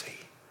mercy.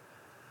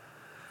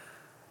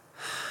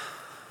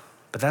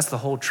 But that's the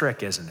whole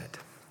trick, isn't it?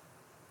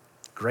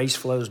 Grace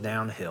flows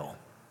downhill.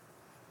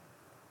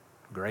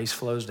 Grace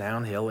flows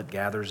downhill. It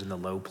gathers in the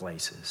low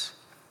places.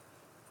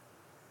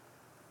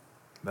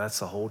 That's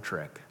the whole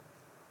trick.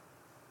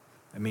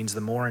 It means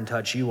the more in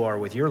touch you are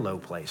with your low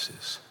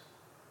places,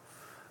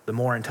 the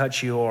more in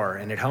touch you are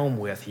and at home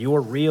with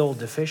your real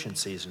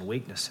deficiencies and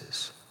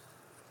weaknesses,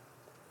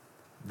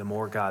 the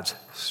more God's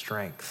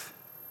strength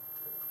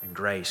and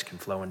grace can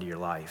flow into your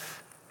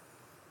life.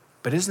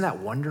 But isn't that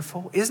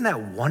wonderful? Isn't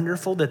that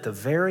wonderful that the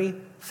very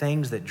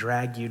things that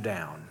drag you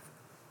down,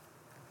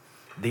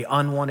 the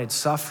unwanted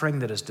suffering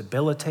that has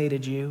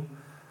debilitated you,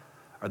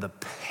 or the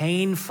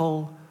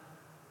painful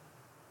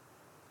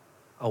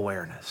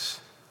awareness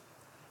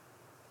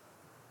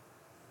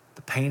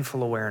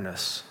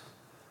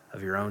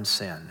of your own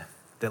sin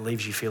that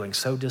leaves you feeling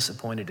so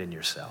disappointed in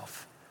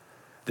yourself.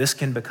 This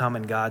can become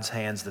in God's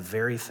hands the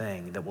very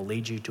thing that will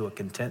lead you to a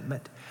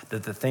contentment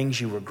that the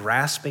things you were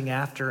grasping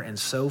after and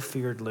so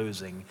feared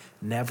losing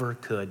never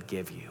could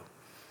give you.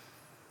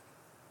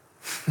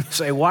 You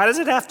say, why does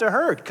it have to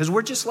hurt? Because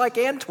we're just like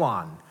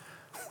Antoine.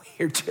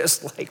 We're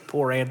just like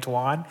poor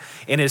Antoine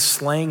in his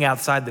sling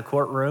outside the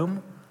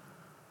courtroom,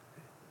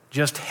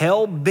 just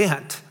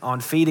hell-bent on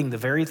feeding the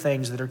very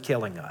things that are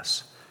killing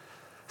us.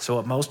 So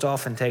it most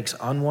often takes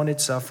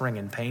unwanted suffering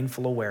and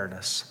painful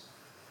awareness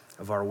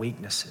of our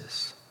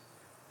weaknesses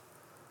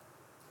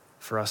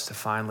for us to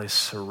finally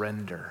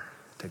surrender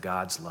to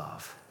God's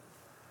love,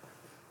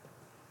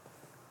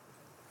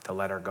 to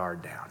let our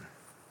guard down,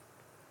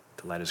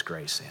 to let His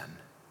grace in.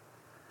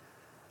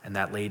 And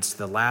that leads to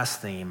the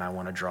last theme I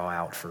want to draw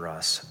out for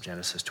us of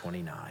Genesis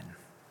 29.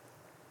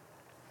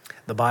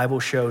 The Bible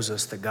shows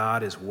us that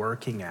God is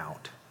working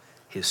out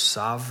His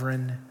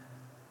sovereign,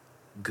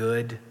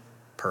 good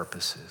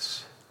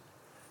purposes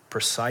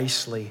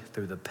precisely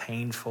through the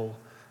painful,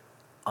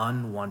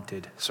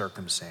 unwanted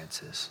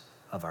circumstances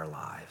of our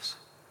lives.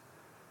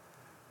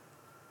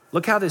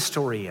 Look how this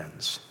story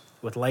ends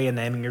with Leah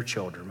naming her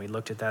children. We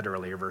looked at that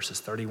earlier, verses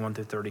 31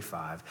 through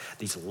 35.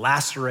 These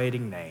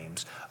lacerating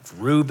names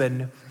of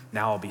Reuben,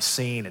 now will be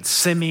seen, and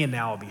Simeon,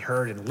 now will be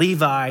heard, and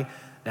Levi,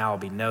 now will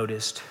be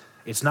noticed.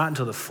 It's not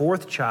until the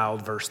fourth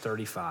child, verse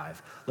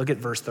 35. Look at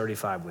verse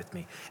 35 with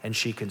me. And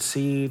she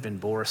conceived and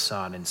bore a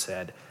son and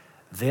said,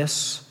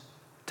 "This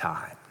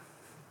time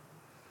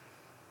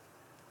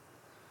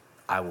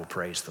I will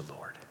praise the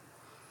Lord."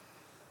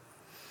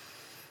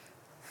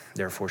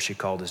 Therefore, she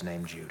called his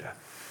name Judah.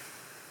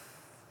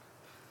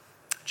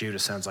 Judah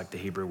sounds like the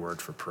Hebrew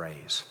word for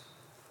praise.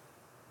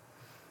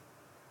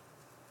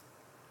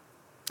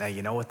 Now,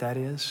 you know what that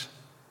is?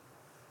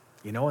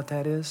 You know what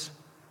that is?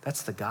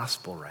 That's the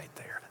gospel right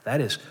there. That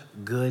is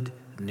good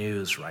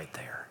news right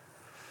there.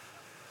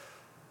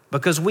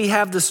 Because we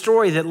have the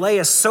story that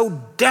Leah so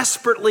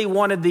desperately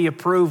wanted the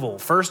approval,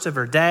 first of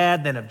her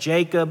dad, then of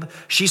Jacob.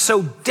 She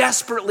so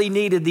desperately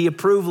needed the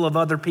approval of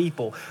other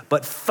people.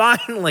 But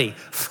finally,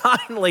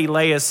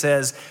 Leah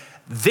says,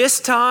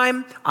 "This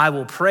time I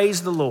will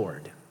praise the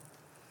Lord."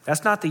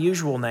 That's not the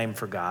usual name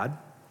for God.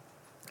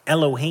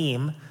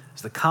 Elohim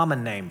is the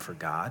common name for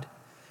God.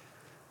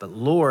 But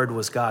Lord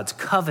was God's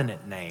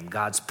covenant name,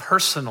 God's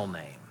personal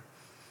name,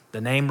 the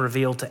name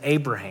revealed to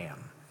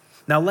Abraham.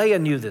 Now, Leah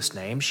knew this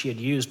name. She had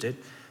used it,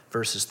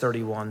 verses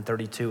 31,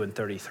 32, and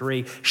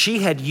 33. She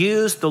had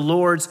used the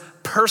Lord's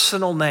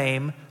personal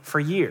name for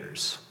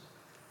years.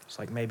 It's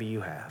like maybe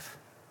you have.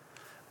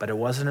 But it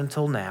wasn't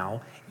until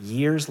now,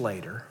 years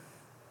later,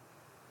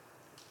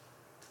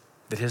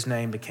 that his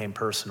name became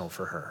personal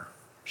for her.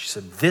 She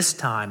said, "This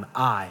time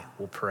I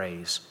will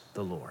praise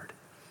the Lord."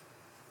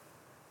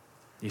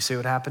 You see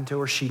what happened to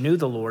her? She knew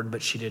the Lord,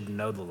 but she didn't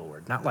know the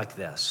Lord. Not like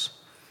this.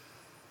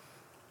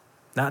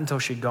 Not until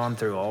she'd gone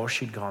through all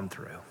she'd gone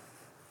through.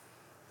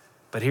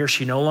 But here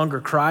she no longer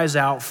cries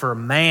out for a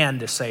man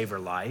to save her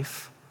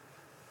life.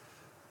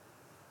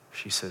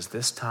 She says,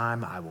 "This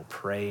time I will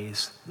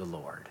praise the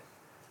Lord."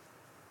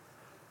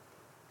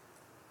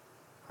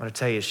 I want to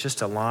tell you, it's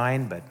just a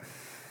line, but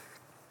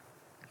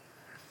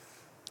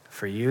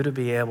for you to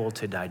be able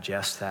to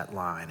digest that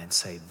line and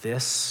say,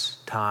 "This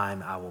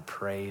time I will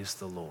praise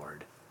the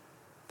Lord,"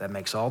 that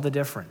makes all the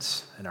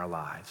difference in our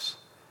lives.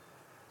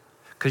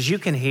 Because you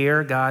can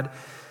hear God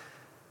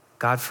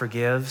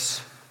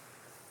forgives,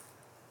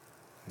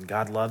 and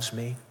God loves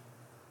me,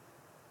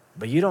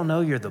 but you don't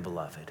know you're the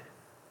beloved.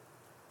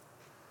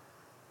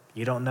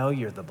 You don't know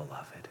you're the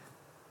beloved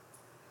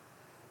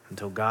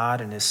until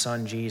God and His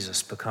Son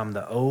Jesus become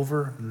the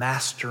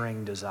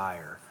overmastering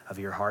desire of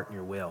your heart and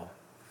your will.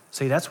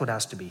 See, that's what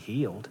has to be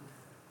healed.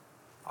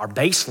 Our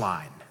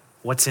baseline,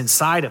 what's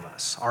inside of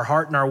us, our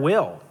heart and our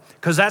will,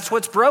 because that's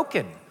what's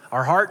broken,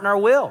 our heart and our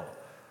will.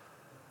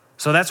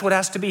 So that's what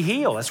has to be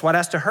healed. That's what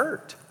has to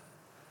hurt.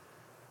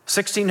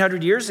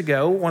 1,600 years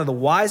ago, one of the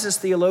wisest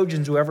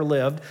theologians who ever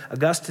lived,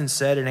 Augustine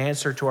said in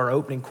answer to our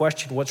opening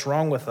question, what's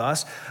wrong with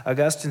us?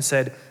 Augustine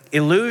said,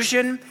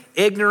 illusion,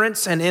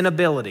 ignorance, and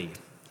inability.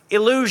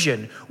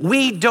 Illusion,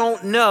 we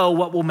don't know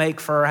what will make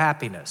for our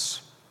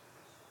happiness.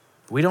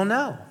 We don't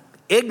know.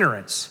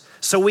 Ignorance,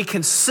 so we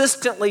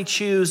consistently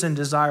choose and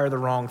desire the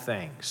wrong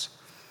things.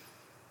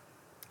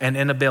 And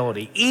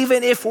inability.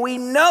 Even if we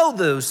know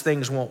those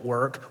things won't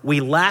work, we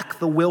lack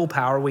the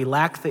willpower, we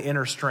lack the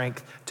inner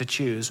strength to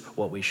choose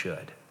what we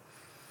should.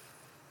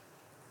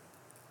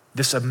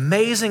 This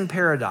amazing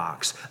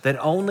paradox that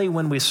only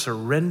when we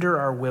surrender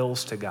our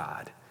wills to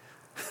God,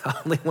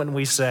 only when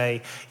we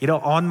say,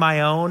 on my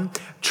own,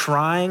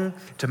 trying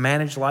to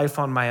manage life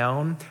on my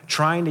own,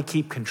 trying to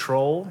keep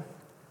control,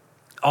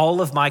 all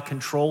of my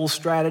control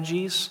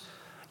strategies,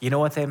 you know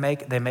what they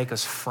make? They make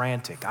us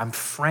frantic. I'm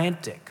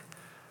frantic.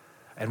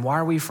 And why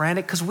are we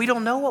frantic? Because we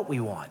don't know what we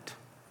want.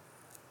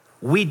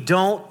 We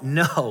don't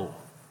know.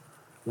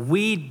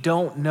 We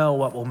don't know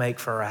what will make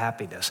for our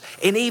happiness.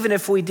 And even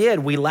if we did,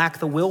 we lack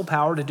the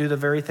willpower to do the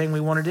very thing we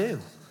want to do.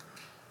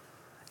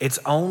 It's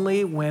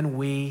only when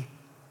we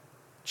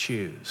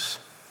choose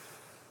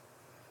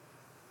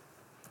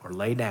or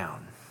lay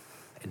down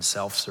in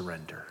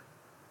self-surrender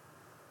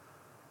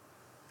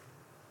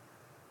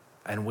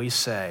and we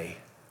say,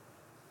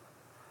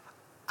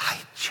 I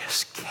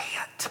just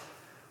can't.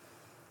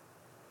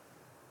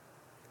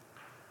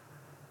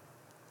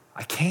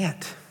 I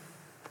can't.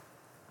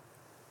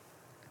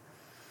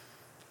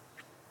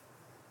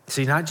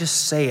 See, not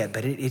just say it,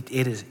 but it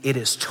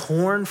is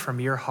torn from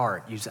your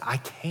heart. You say, I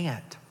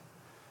can't.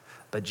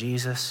 But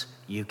Jesus,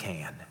 you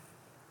can.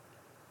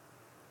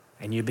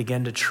 And you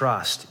begin to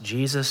trust,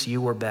 Jesus,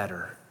 you are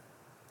better.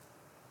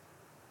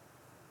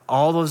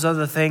 All those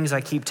other things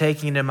I keep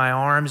taking into my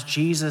arms,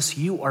 Jesus,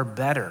 you are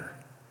better.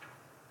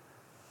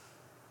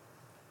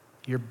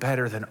 You're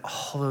better than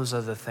all those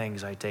other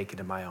things I take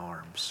into my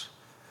arms.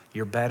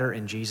 You're better,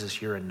 and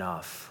Jesus, you're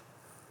enough.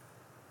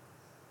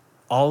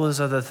 All those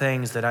other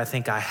things that I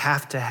think I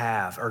have to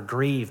have or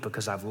grieve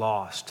because I've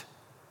lost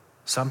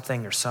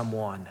something or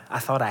someone I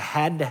thought I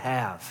had to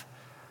have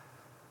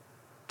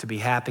to be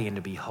happy and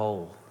to be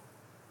whole.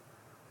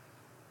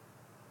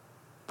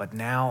 But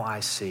now I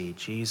see,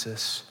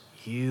 Jesus,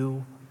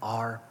 you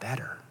are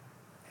better,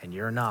 and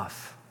you're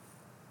enough.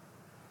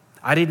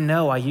 I didn't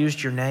know I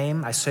used your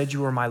name. I said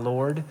you were my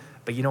Lord,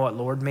 but you know what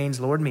Lord means?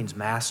 Lord means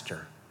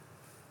master.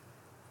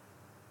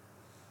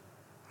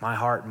 My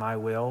heart, my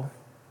will,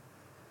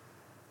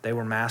 they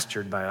were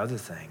mastered by other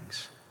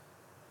things.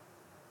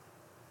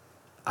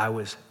 I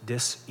was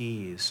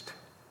diseased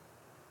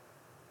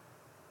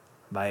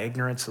by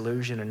ignorance,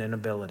 illusion, and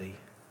inability.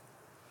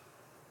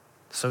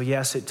 So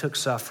yes, it took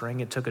suffering.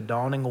 It took a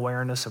dawning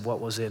awareness of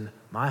what was in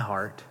my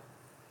heart.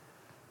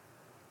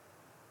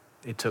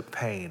 It took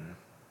pain,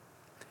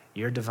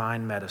 your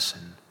divine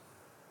medicine,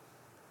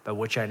 but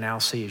which I now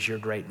see as your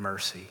great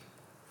mercy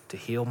to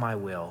heal my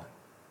will,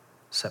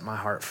 set my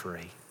heart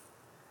free.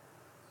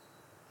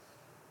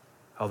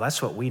 Oh,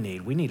 that's what we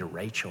need. We need a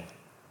Rachel.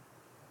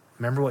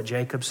 Remember what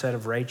Jacob said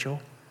of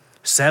Rachel?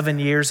 7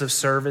 years of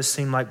service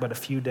seemed like but a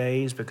few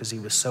days because he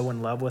was so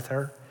in love with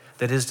her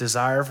that his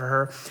desire for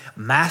her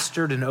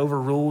mastered and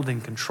overruled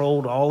and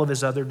controlled all of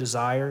his other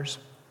desires.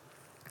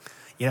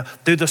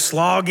 Through the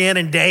slog in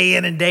and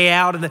day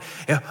out.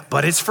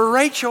 But it's for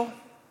Rachel.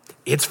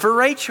 It's for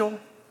Rachel.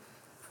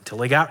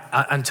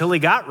 Until he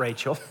got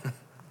Rachel.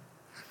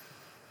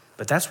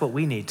 But that's what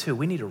we need too.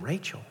 We need a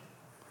Rachel.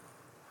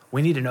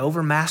 We need an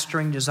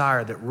overmastering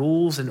desire that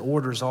rules and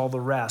orders all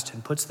the rest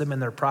and puts them in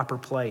their proper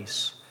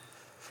place.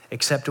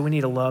 Except we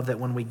need a love that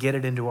when we get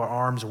it into our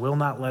arms will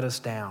not let us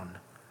down.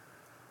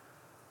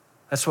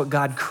 That's what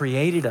God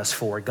created us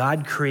for.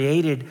 God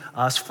created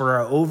us for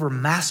our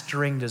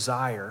overmastering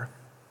desire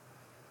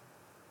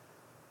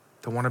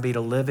to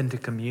live into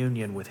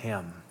communion with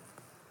Him.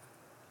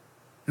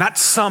 Not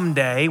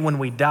someday when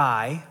we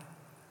die,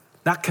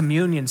 not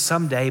communion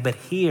someday, but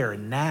here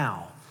and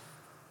now.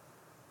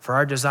 For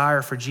our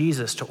desire for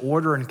Jesus to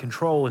order and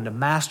control and to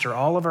master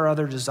all of our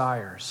other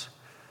desires.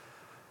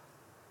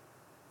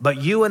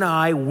 But you and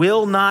I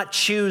will not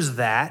choose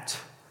that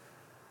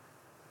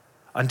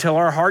until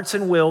our hearts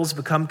and wills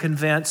become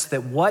convinced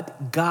that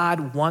what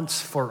God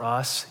wants for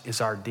us is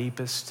our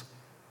deepest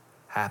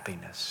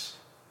happiness.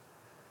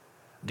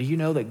 Do you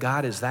know that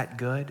God is that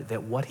good,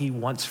 that what He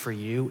wants for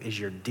you is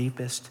your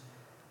deepest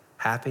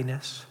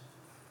happiness?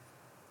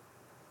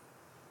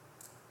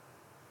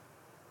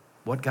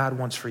 What God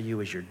wants for you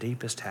is your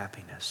deepest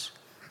happiness.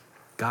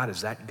 God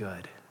is that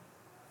good.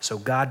 So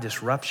God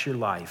disrupts your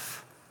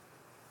life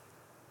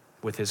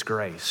with His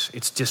grace.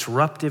 It's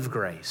disruptive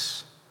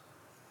grace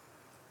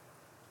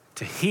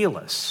to heal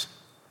us.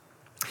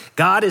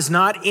 God is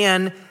not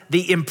in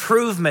the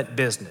improvement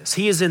business.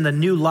 He is in the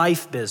new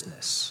life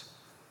business.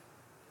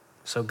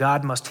 So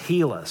God must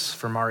heal us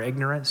from our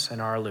ignorance and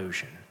our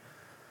illusion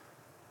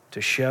to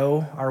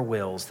show our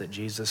wills that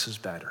Jesus is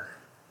better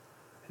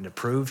and to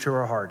prove to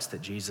our hearts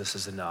that Jesus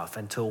is enough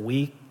until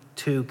we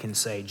too can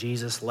say,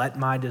 Jesus, let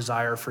my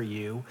desire for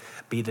you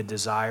be the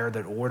desire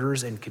that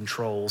orders and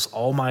controls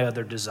all my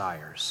other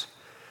desires.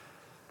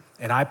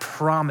 And I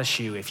promise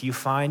you, if you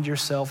find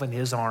yourself in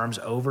his arms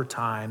over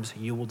times,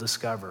 you will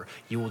discover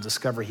he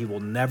will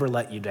never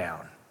let you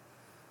down.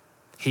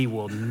 He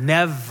will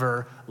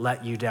never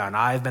let you down.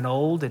 I've been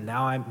old and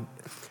now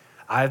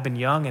I've been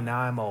young and now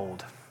I'm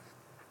old.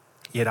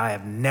 Yet I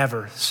have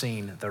never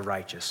seen the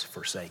righteous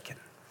forsaken,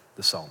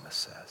 the psalmist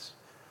says.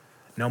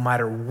 No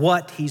matter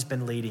what he's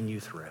been leading you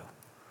through,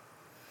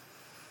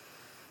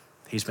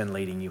 he's been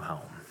leading you home.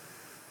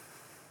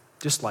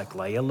 Just like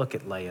Leah, look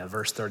at Leah,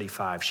 verse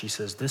 35. She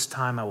says, this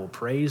time I will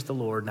praise the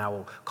Lord and I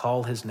will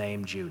call his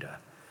name Judah.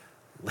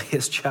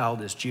 Leah's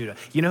child is Judah.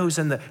 Do you know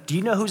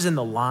who's in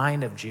the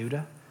line of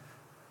Judah?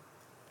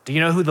 Do you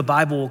know who the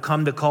Bible will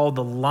come to call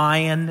the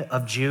Lion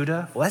of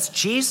Judah? Well, that's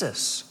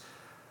Jesus.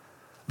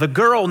 The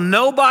girl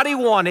nobody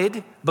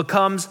wanted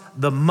becomes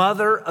the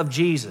mother of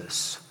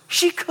Jesus.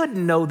 She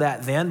couldn't know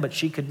that then, but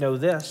she could know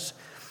this.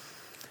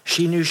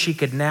 She knew she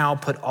could now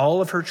put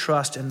all of her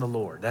trust in the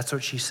Lord. That's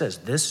what she says.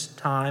 This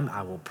time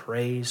I will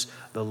praise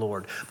the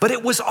Lord. But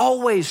it was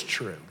always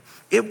true.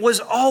 It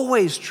was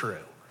always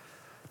true.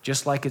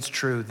 Just like it's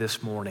true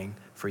this morning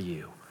for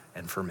you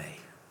and for me.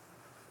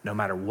 No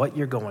matter what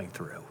you're going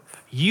through.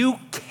 You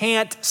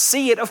can't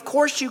see it. Of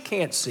course you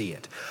can't see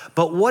it.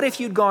 But what if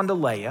you'd gone to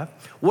Leah?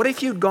 What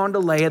if you'd gone to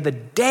Leah the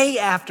day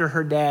after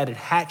her dad had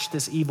hatched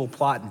this evil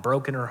plot and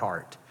broken her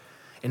heart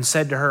and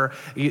said to her,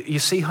 you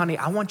see, honey,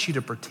 I want you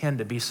to pretend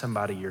to be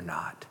somebody you're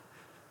not.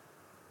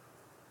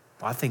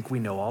 Well, I think we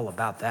know all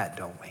about that,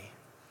 don't we?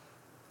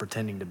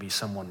 Pretending to be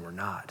someone we're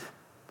not.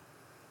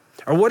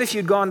 Or what if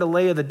you'd gone to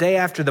Leah the day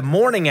after, the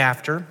morning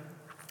after,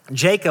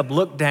 Jacob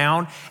looked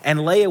down,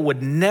 and Leah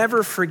would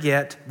never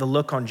forget the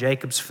look on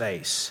Jacob's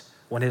face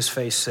when his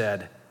face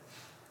said,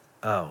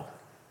 oh,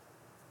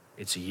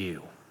 it's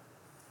you.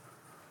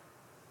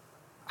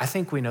 I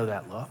think we know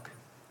that look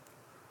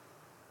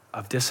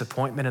of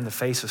disappointment in the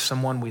face of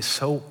someone we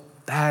so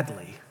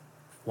badly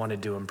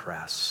wanted to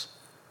impress.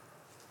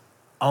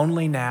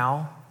 Only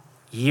now,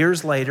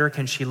 years later,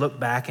 can she look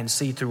back and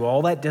see through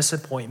all that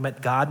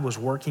disappointment, God was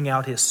working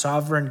out his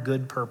sovereign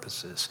good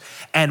purposes.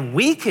 And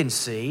we can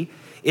see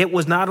it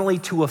was not only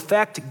to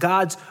affect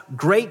God's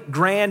great,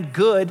 grand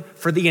good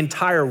for the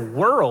entire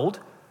world,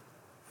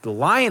 the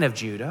Lion of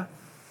Judah,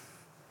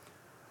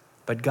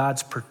 but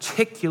God's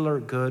particular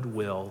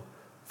goodwill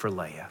for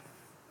Leah,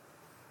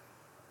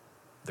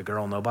 the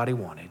girl nobody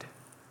wanted,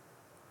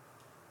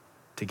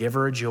 to give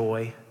her a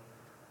joy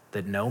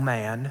that no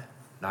man,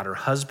 not her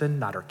husband,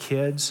 not her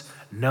kids,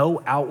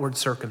 no outward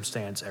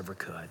circumstance ever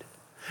could.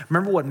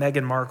 Remember what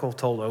Meghan Markle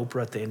told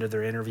Oprah at the end of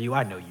their interview?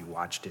 I know you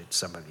watched it,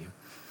 some of you.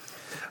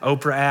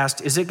 Oprah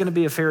asked, is it going to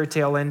be a fairy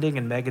tale ending?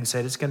 And Meghan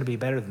said, it's going to be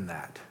better than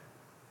that.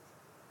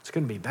 It's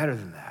going to be better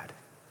than that.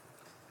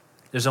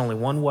 There's only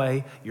one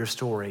way your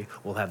story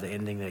will have the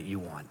ending that you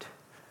want.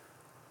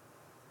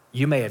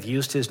 You may have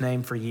used his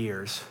name for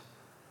years,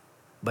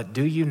 but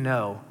do you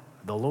know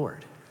the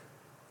Lord?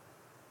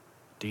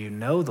 Do you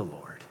know the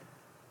Lord?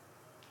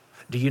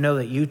 Do you know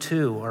that you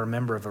too are a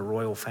member of a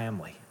royal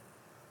family?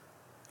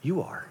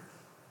 You are.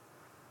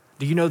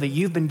 Do you know that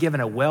you've been given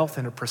a wealth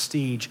and a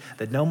prestige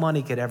that no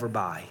money could ever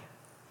buy?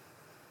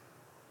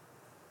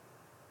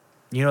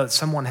 You know that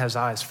someone has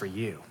eyes for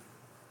you.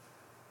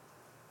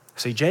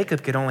 See,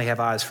 Jacob could only have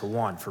eyes for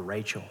one, for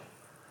Rachel.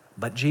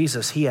 But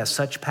Jesus, he has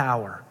such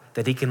power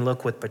that he can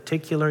look with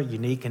particular,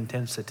 unique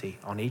intensity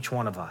on each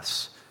one of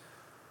us.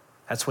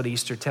 That's what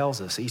Easter tells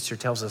us. Easter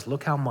tells us,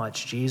 look how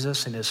much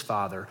Jesus and his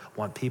Father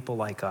want people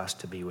like us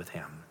to be with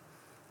him.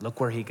 Look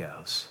where he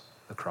goes,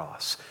 the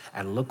cross.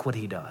 And look what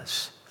he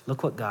does.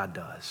 Look what God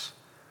does.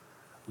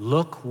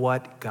 Look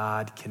what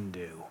God can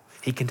do.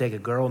 He can take a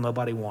girl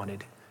nobody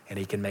wanted and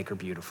he can make her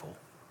beautiful.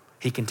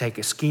 He can take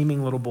a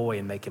scheming little boy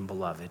and make him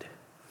beloved.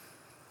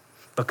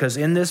 Because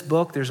in this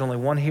book, there's only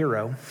one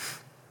hero,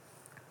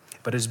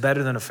 but it's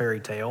better than a fairy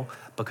tale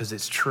because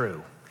it's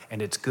true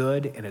and it's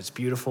good and it's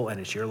beautiful and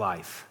it's your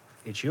life.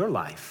 It's your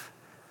life.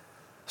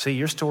 See,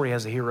 your story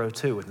has a hero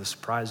too, and the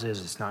surprise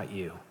is it's not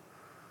you.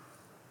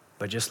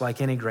 But just like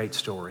any great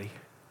story,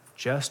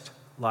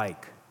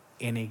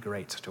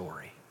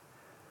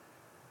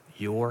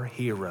 your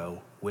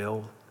hero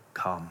will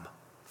come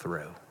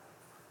through.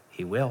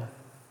 He will.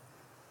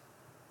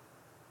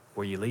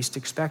 Where you least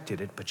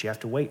expected it, but you have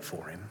to wait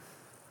for him.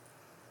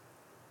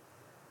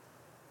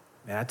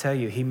 And I tell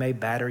you, he may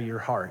batter your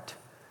heart,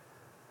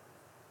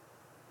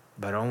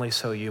 but only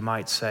so you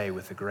might say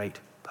with the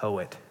great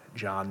poet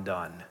John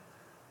Donne,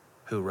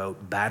 who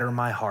wrote, batter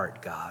my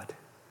heart, God.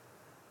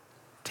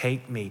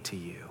 Take me to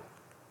you.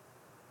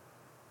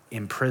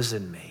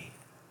 Imprison me.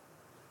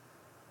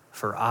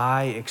 For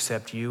I,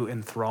 except you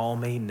enthrall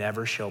me,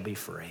 never shall be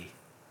free.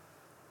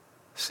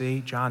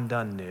 See, John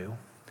Donne knew,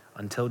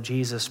 until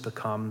Jesus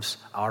becomes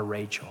our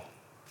Rachel,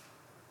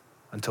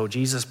 until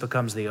Jesus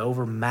becomes the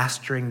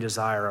overmastering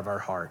desire of our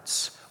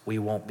hearts, we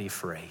won't be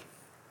free.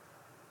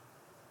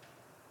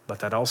 But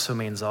that also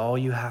means all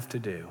you have to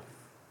do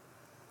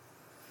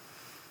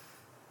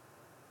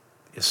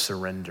is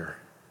surrender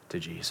to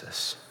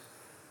Jesus.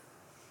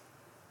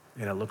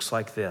 And it looks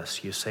like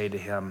this. You say to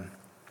him,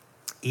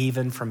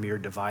 even from your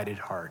divided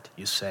heart,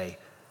 you say,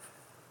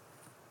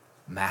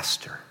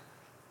 Master,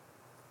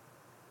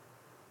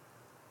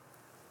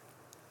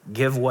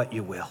 give what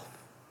you will.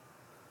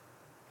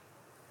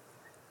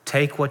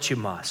 Take what you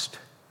must.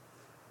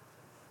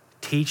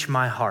 Teach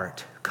my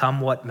heart,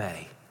 come what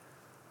may,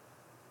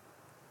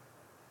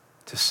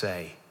 to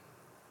say,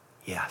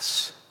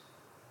 yes,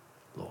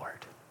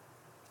 Lord.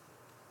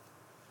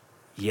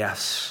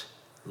 Yes,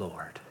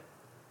 Lord.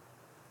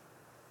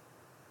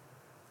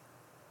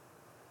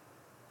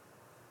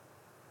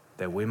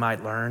 That we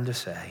might learn to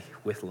say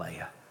with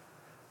Leah,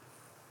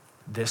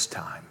 this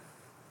time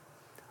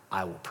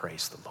I will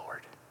praise the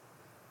Lord.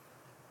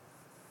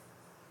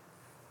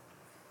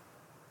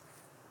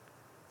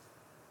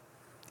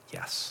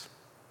 Yes.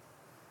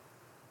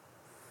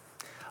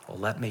 Well,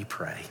 let me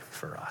pray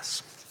for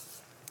us.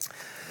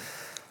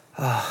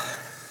 Oh,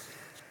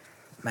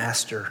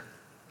 Master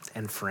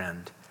and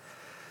friend,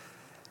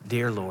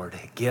 dear Lord,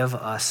 give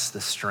us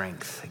the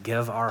strength,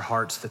 give our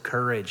hearts the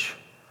courage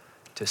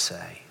to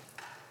say,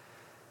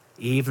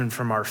 even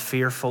from our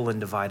fearful and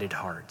divided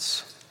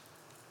hearts,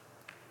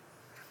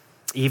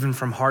 even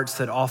from hearts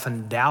that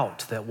often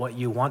doubt that what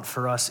you want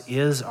for us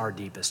is our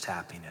deepest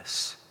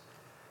happiness,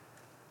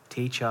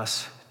 teach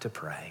us to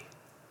pray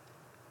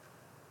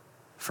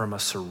from a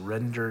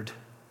surrendered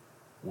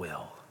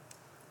will.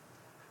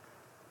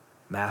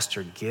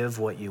 Master, give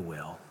what you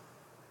will.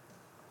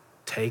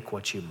 Take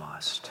what you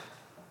must,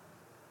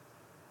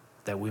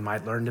 that we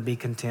might learn to be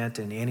content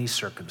in any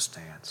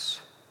circumstance,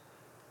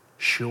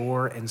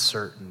 sure and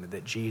certain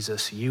that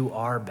Jesus, you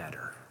are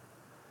better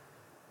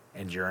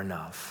and you're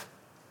enough.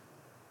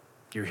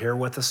 You're here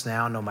with us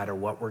now no matter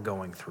what we're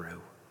going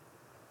through.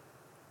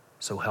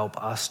 So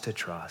help us to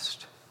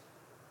trust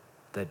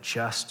that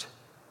just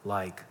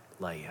like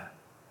Leah,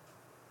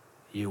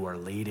 you are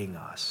leading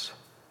us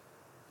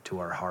to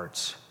our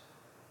heart's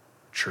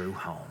true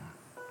home.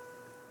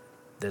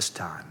 This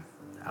time,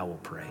 I will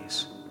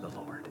praise the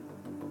Lord.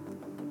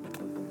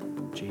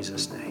 In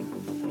Jesus' name,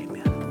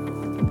 amen.